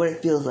experience what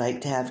it feels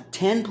like to have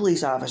 10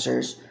 police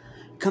officers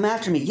come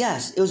after me.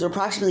 Yes, it was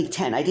approximately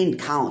 10. I didn't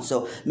count,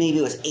 so maybe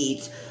it was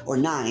 8 or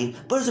 9,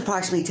 but it was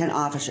approximately 10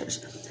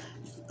 officers.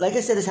 Like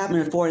I said, this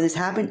happened before, and this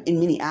happened in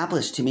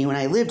Minneapolis to me when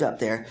I lived up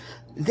there.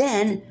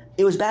 Then,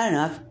 it was bad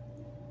enough,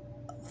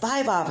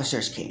 5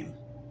 officers came.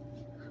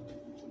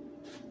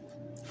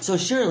 So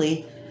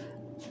surely,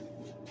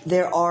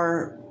 there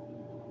are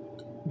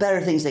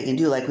better things they can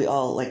do, like we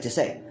all like to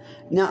say.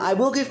 Now, I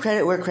will give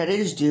credit where credit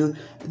is due.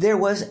 There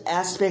was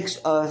aspects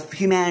of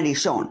humanity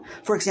shown.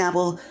 For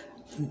example,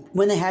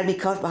 when they had me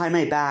cuffed behind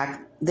my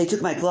back, they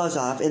took my gloves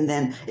off, and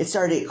then it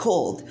started to get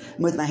cold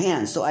with my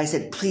hands. So I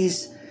said,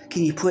 "Please,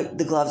 can you put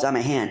the gloves on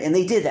my hand?" And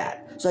they did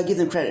that. So I give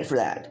them credit for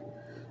that.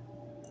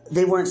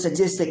 They weren't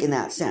sadistic in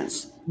that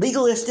sense.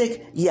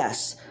 Legalistic,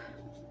 yes.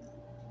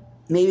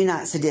 Maybe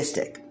not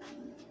sadistic.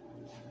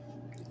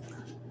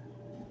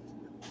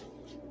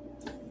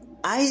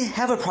 I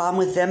have a problem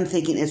with them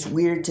thinking it's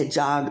weird to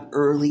jog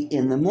early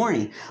in the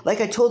morning. Like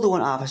I told the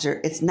one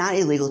officer, it's not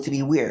illegal to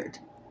be weird.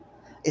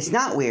 It's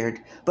not weird,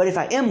 but if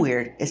I am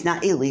weird, it's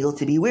not illegal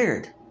to be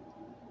weird.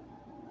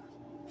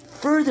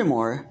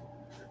 Furthermore,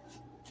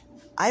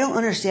 I don't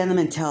understand the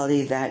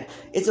mentality that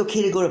it's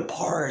okay to go to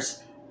bars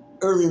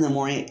early in the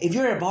morning. If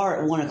you're at a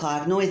bar at 1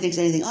 o'clock, nobody thinks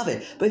anything of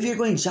it. But if you're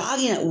going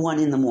jogging at 1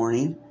 in the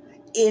morning,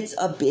 it's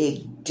a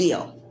big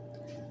deal.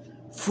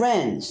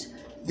 Friends,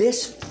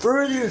 this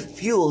further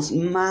fuels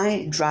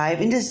my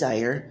drive and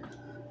desire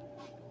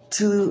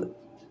to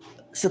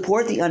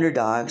support the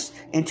underdogs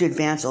and to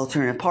advance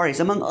alternative parties,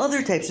 among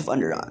other types of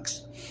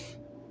underdogs.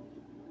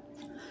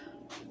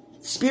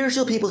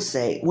 Spiritual people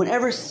say,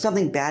 whenever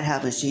something bad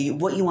happens to you,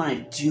 what you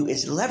want to do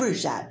is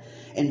leverage that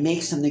and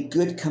make something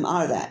good come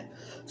out of that.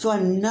 So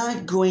I'm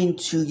not going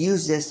to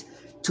use this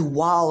to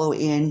wallow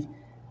in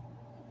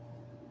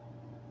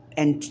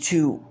and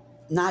to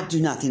not do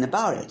nothing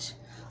about it.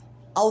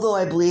 Although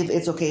I believe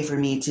it's okay for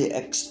me to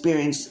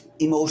experience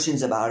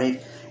emotions about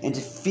it and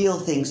to feel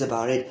things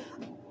about it,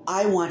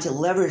 I want to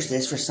leverage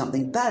this for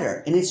something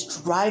better. And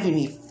it's driving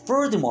me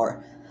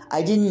furthermore.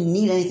 I didn't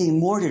need anything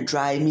more to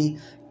drive me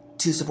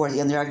to support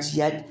the underdogs,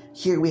 yet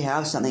here we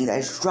have something that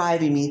is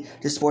driving me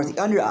to support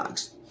the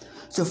underdogs.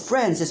 So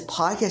friends, this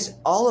podcast is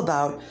all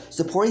about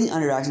supporting the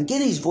underdogs and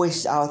getting these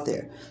voices out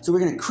there. So we're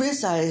going to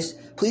criticize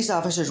police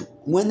officers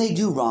when they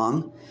do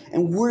wrong,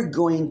 and we're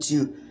going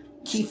to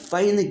keep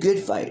fighting the good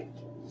fight.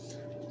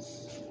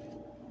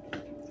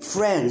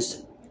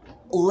 Friends,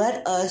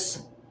 let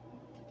us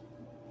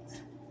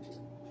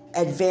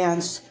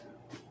advance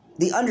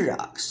the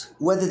underdogs,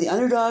 whether the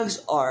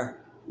underdogs are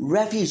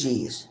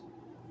refugees,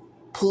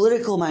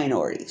 political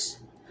minorities,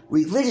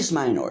 religious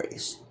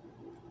minorities,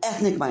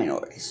 ethnic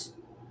minorities.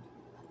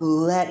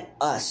 Let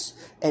us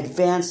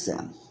advance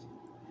them.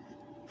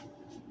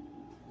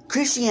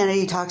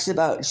 Christianity talks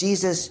about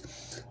Jesus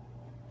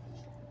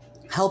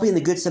helping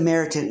the Good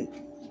Samaritan,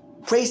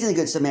 praising the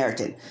Good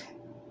Samaritan.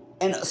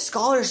 And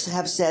scholars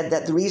have said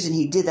that the reason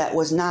he did that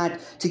was not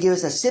to give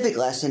us a civic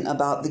lesson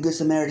about the Good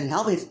Samaritan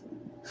helping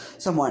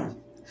someone.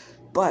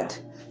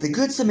 But the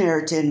Good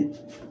Samaritan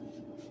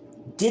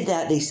did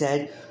that, they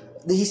said.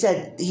 He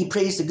said he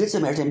praised the Good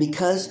Samaritan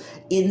because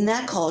in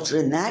that culture,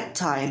 in that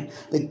time,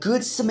 the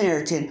Good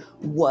Samaritan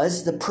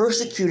was the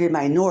persecuted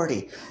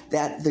minority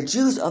that the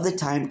Jews of the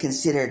time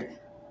considered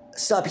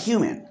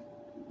subhuman.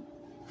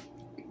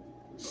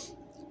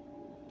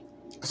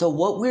 So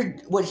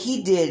what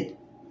he did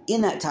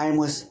in that time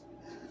was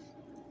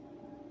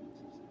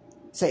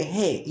say,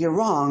 hey, you're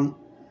wrong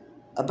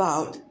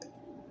about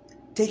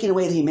taking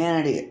away the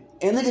humanity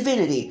and the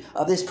divinity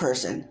of this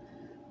person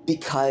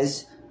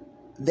because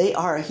they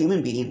are a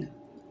human being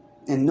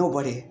and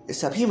nobody is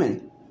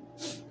subhuman.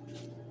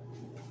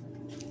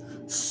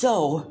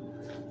 So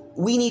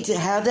we need to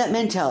have that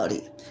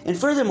mentality. And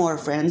furthermore,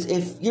 friends,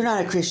 if you're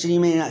not a Christian, you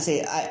may not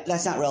say,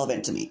 that's not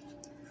relevant to me.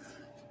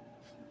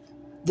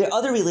 There are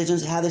other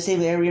religions that have the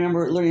same. I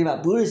remember learning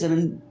about Buddhism,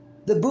 and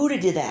the Buddha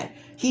did that.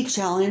 He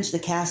challenged the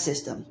caste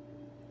system.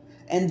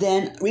 And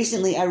then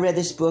recently I read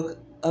this book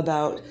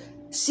about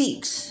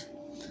Sikhs.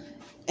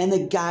 And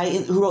the guy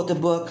who wrote the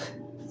book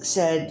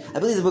said, I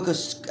believe the book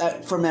was,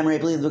 from memory, I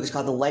believe the book is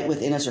called The Light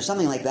Within Us or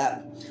something like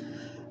that.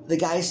 The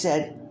guy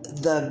said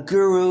the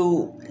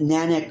Guru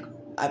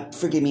Nanak,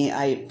 forgive me,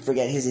 I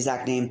forget his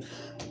exact name,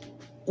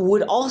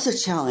 would also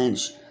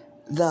challenge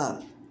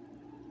the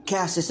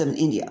caste system in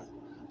India.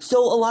 So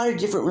a lot of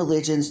different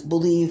religions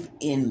believe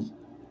in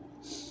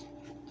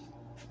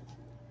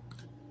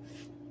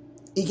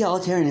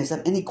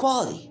egalitarianism and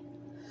equality.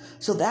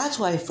 So that's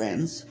why,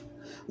 friends,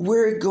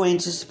 we're going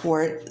to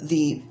support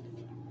the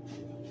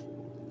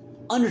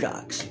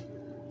underdogs.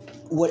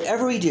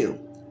 Whatever we do,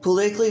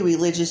 politically,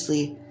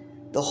 religiously,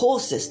 the whole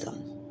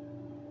system.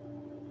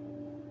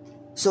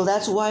 So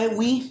that's why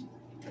we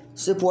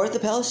support the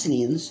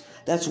Palestinians.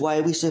 That's why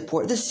we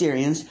support the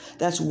Syrians.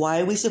 That's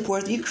why we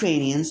support the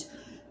Ukrainians.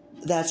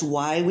 That's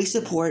why we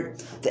support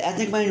the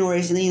ethnic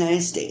minorities in the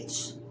United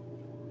States.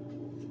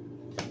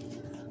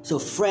 So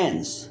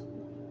friends,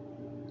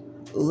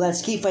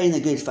 let's keep fighting the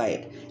good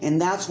fight.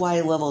 And that's why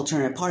I love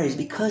alternative parties,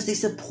 because they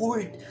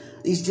support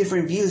these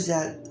different views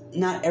that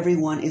not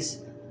everyone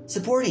is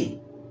supporting.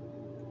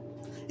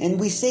 And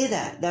we say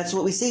that. That's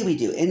what we say we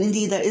do. And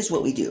indeed, that is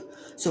what we do.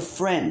 So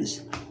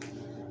friends,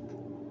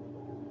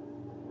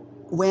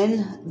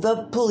 when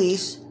the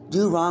police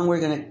do wrong, we're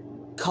going to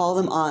call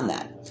them on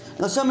that.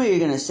 Now, some of you are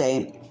going to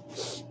say,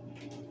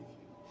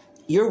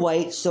 you're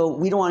white, so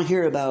we don't want to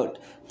hear about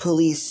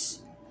police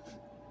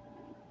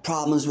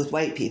problems with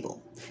white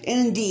people.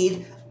 And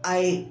indeed,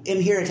 I am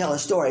here to tell a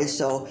story,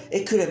 so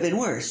it could have been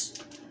worse.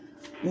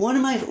 What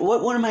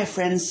one of my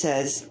friends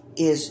says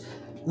is,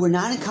 we're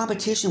not in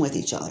competition with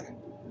each other.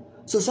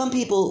 So some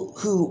people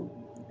who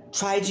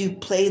try to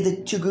play the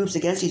two groups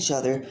against each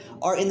other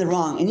are in the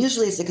wrong. And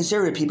usually it's the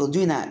conservative people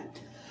doing that.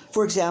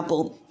 For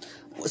example,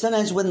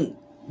 sometimes when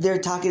they're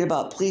talking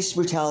about police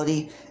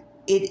brutality,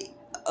 it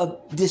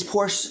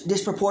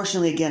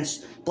disproportionately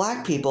against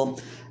black people,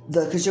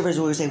 the conservatives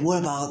will always say, what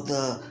about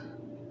the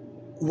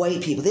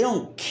white people? They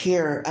don't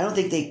care. I don't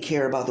think they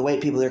care about the white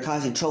people. They're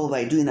causing trouble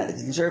by doing that. The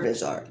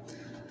conservatives are.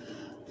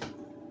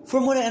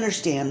 From what I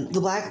understand,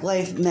 the Black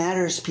Lives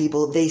Matters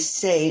people, they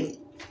say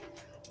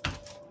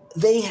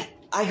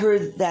I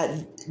heard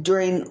that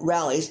during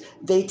rallies,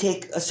 they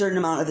take a certain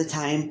amount of the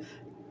time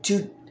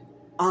to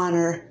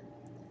honor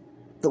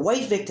the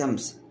white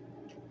victims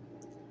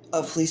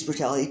of police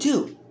brutality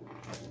too.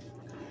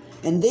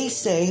 And they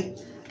say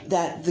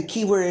that the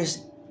key word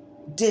is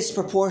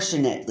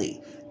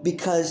disproportionately,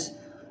 because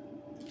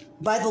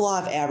by the law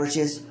of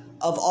averages,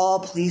 of all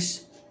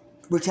police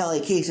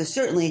brutality cases,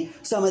 certainly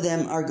some of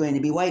them are going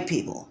to be white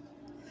people.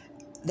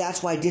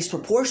 That's why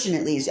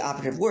disproportionately is the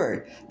operative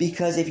word,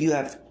 because if you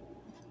have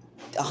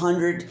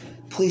 100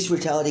 police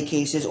brutality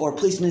cases or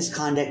police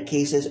misconduct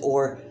cases,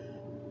 or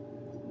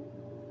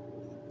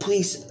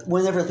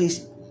whenever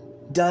police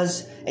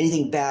does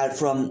anything bad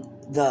from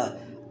the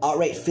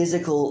outright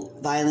physical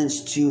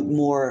violence to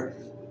more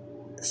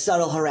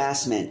subtle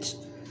harassment,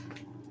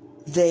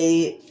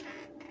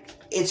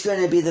 it's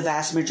going to be the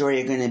vast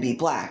majority are going to be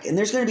black. And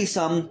there's going to be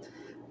some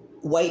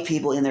white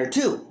people in there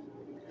too.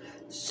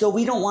 So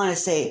we don't want to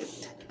say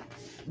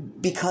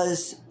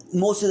because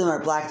most of them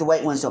are black, the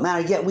white ones don't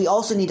matter. Yet we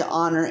also need to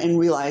honor and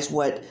realize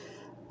what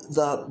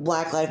the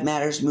Black Lives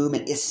Matters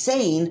movement is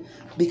saying,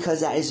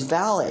 because that is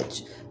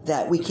valid,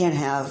 that we can't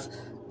have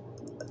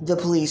the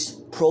police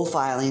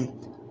profiling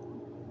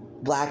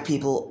black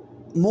people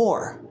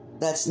more.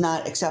 That's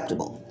not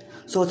acceptable.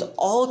 So it's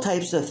all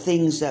types of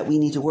things that we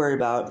need to worry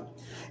about.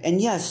 And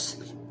yes,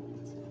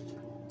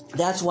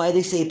 that's why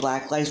they say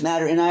Black Lives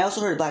Matter. And I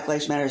also heard Black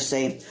Lives Matter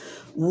say,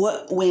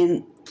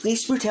 when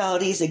police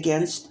brutality is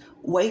against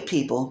white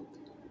people,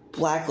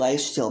 black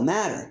lives still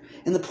matter.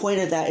 And the point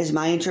of that is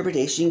my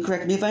interpretation,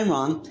 correct me if I'm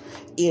wrong,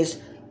 is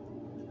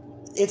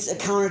it's a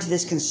counter to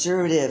this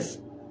conservative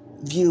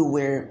view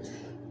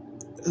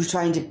who's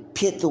trying to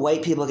pit the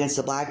white people against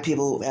the black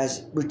people as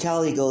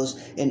brutality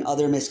goes and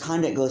other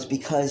misconduct goes,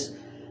 because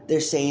they're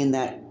saying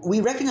that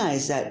we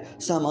recognize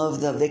that some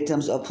of the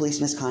victims of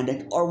police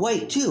misconduct are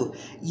white too,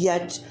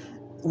 yet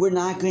we're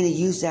not going to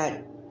use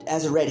that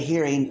as a red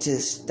herring to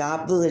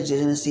stop the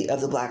legitimacy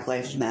of the Black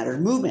Lives Matter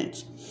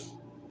movement.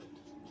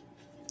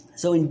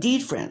 So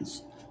indeed,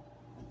 friends,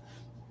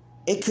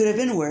 it could have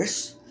been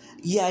worse,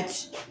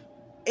 yet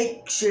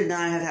it should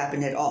not have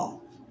happened at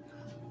all.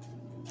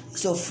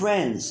 So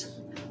friends,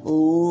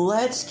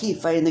 let's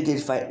keep fighting the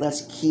good fight.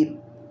 Let's keep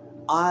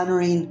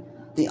honoring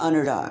the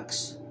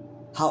underdogs,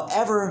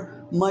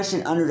 however much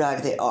an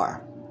underdog they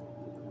are.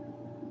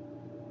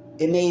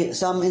 In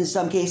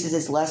some cases,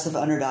 it's less of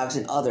underdogs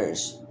than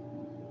others.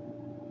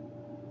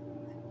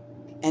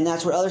 And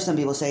that's what some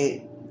people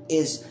say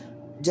is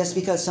just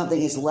because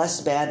something is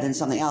less bad than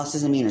something else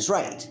doesn't mean it's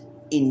right.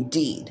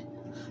 Indeed.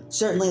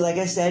 Certainly, like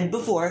I said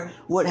before,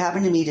 what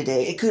happened to me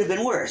today, it could have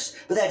been worse.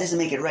 But that doesn't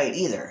make it right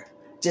either.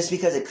 Just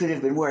because it could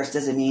have been worse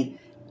doesn't mean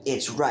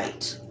it's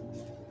right.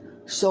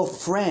 So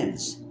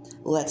friends,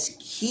 let's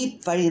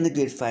keep fighting the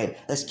good fight.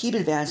 Let's keep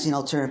advancing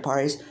alternative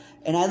parties.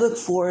 And I look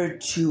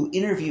forward to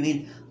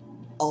interviewing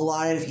a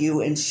lot of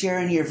you and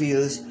sharing your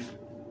views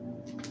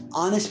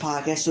on this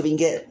podcast so we can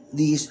get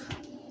these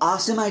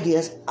awesome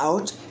ideas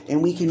out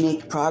and we can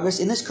make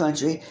progress in this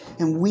country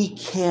and we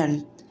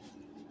can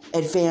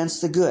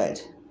advance the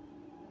good.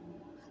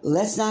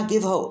 Let's not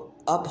give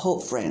up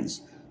hope,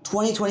 friends.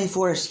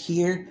 2024 is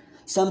here.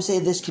 Some say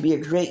this could be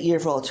a great year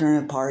for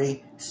alternative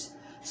parties.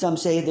 Some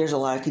say there's a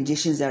lot of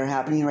conditions that are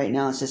happening right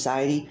now in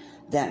society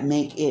that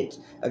make it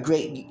a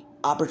great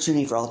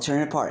opportunity for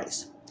alternative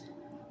parties.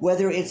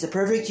 Whether it's a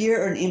perfect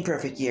year or an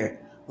imperfect year,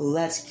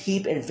 let's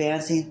keep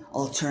advancing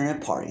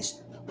alternative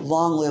parties.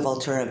 Long live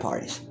alternative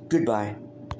parties. Goodbye.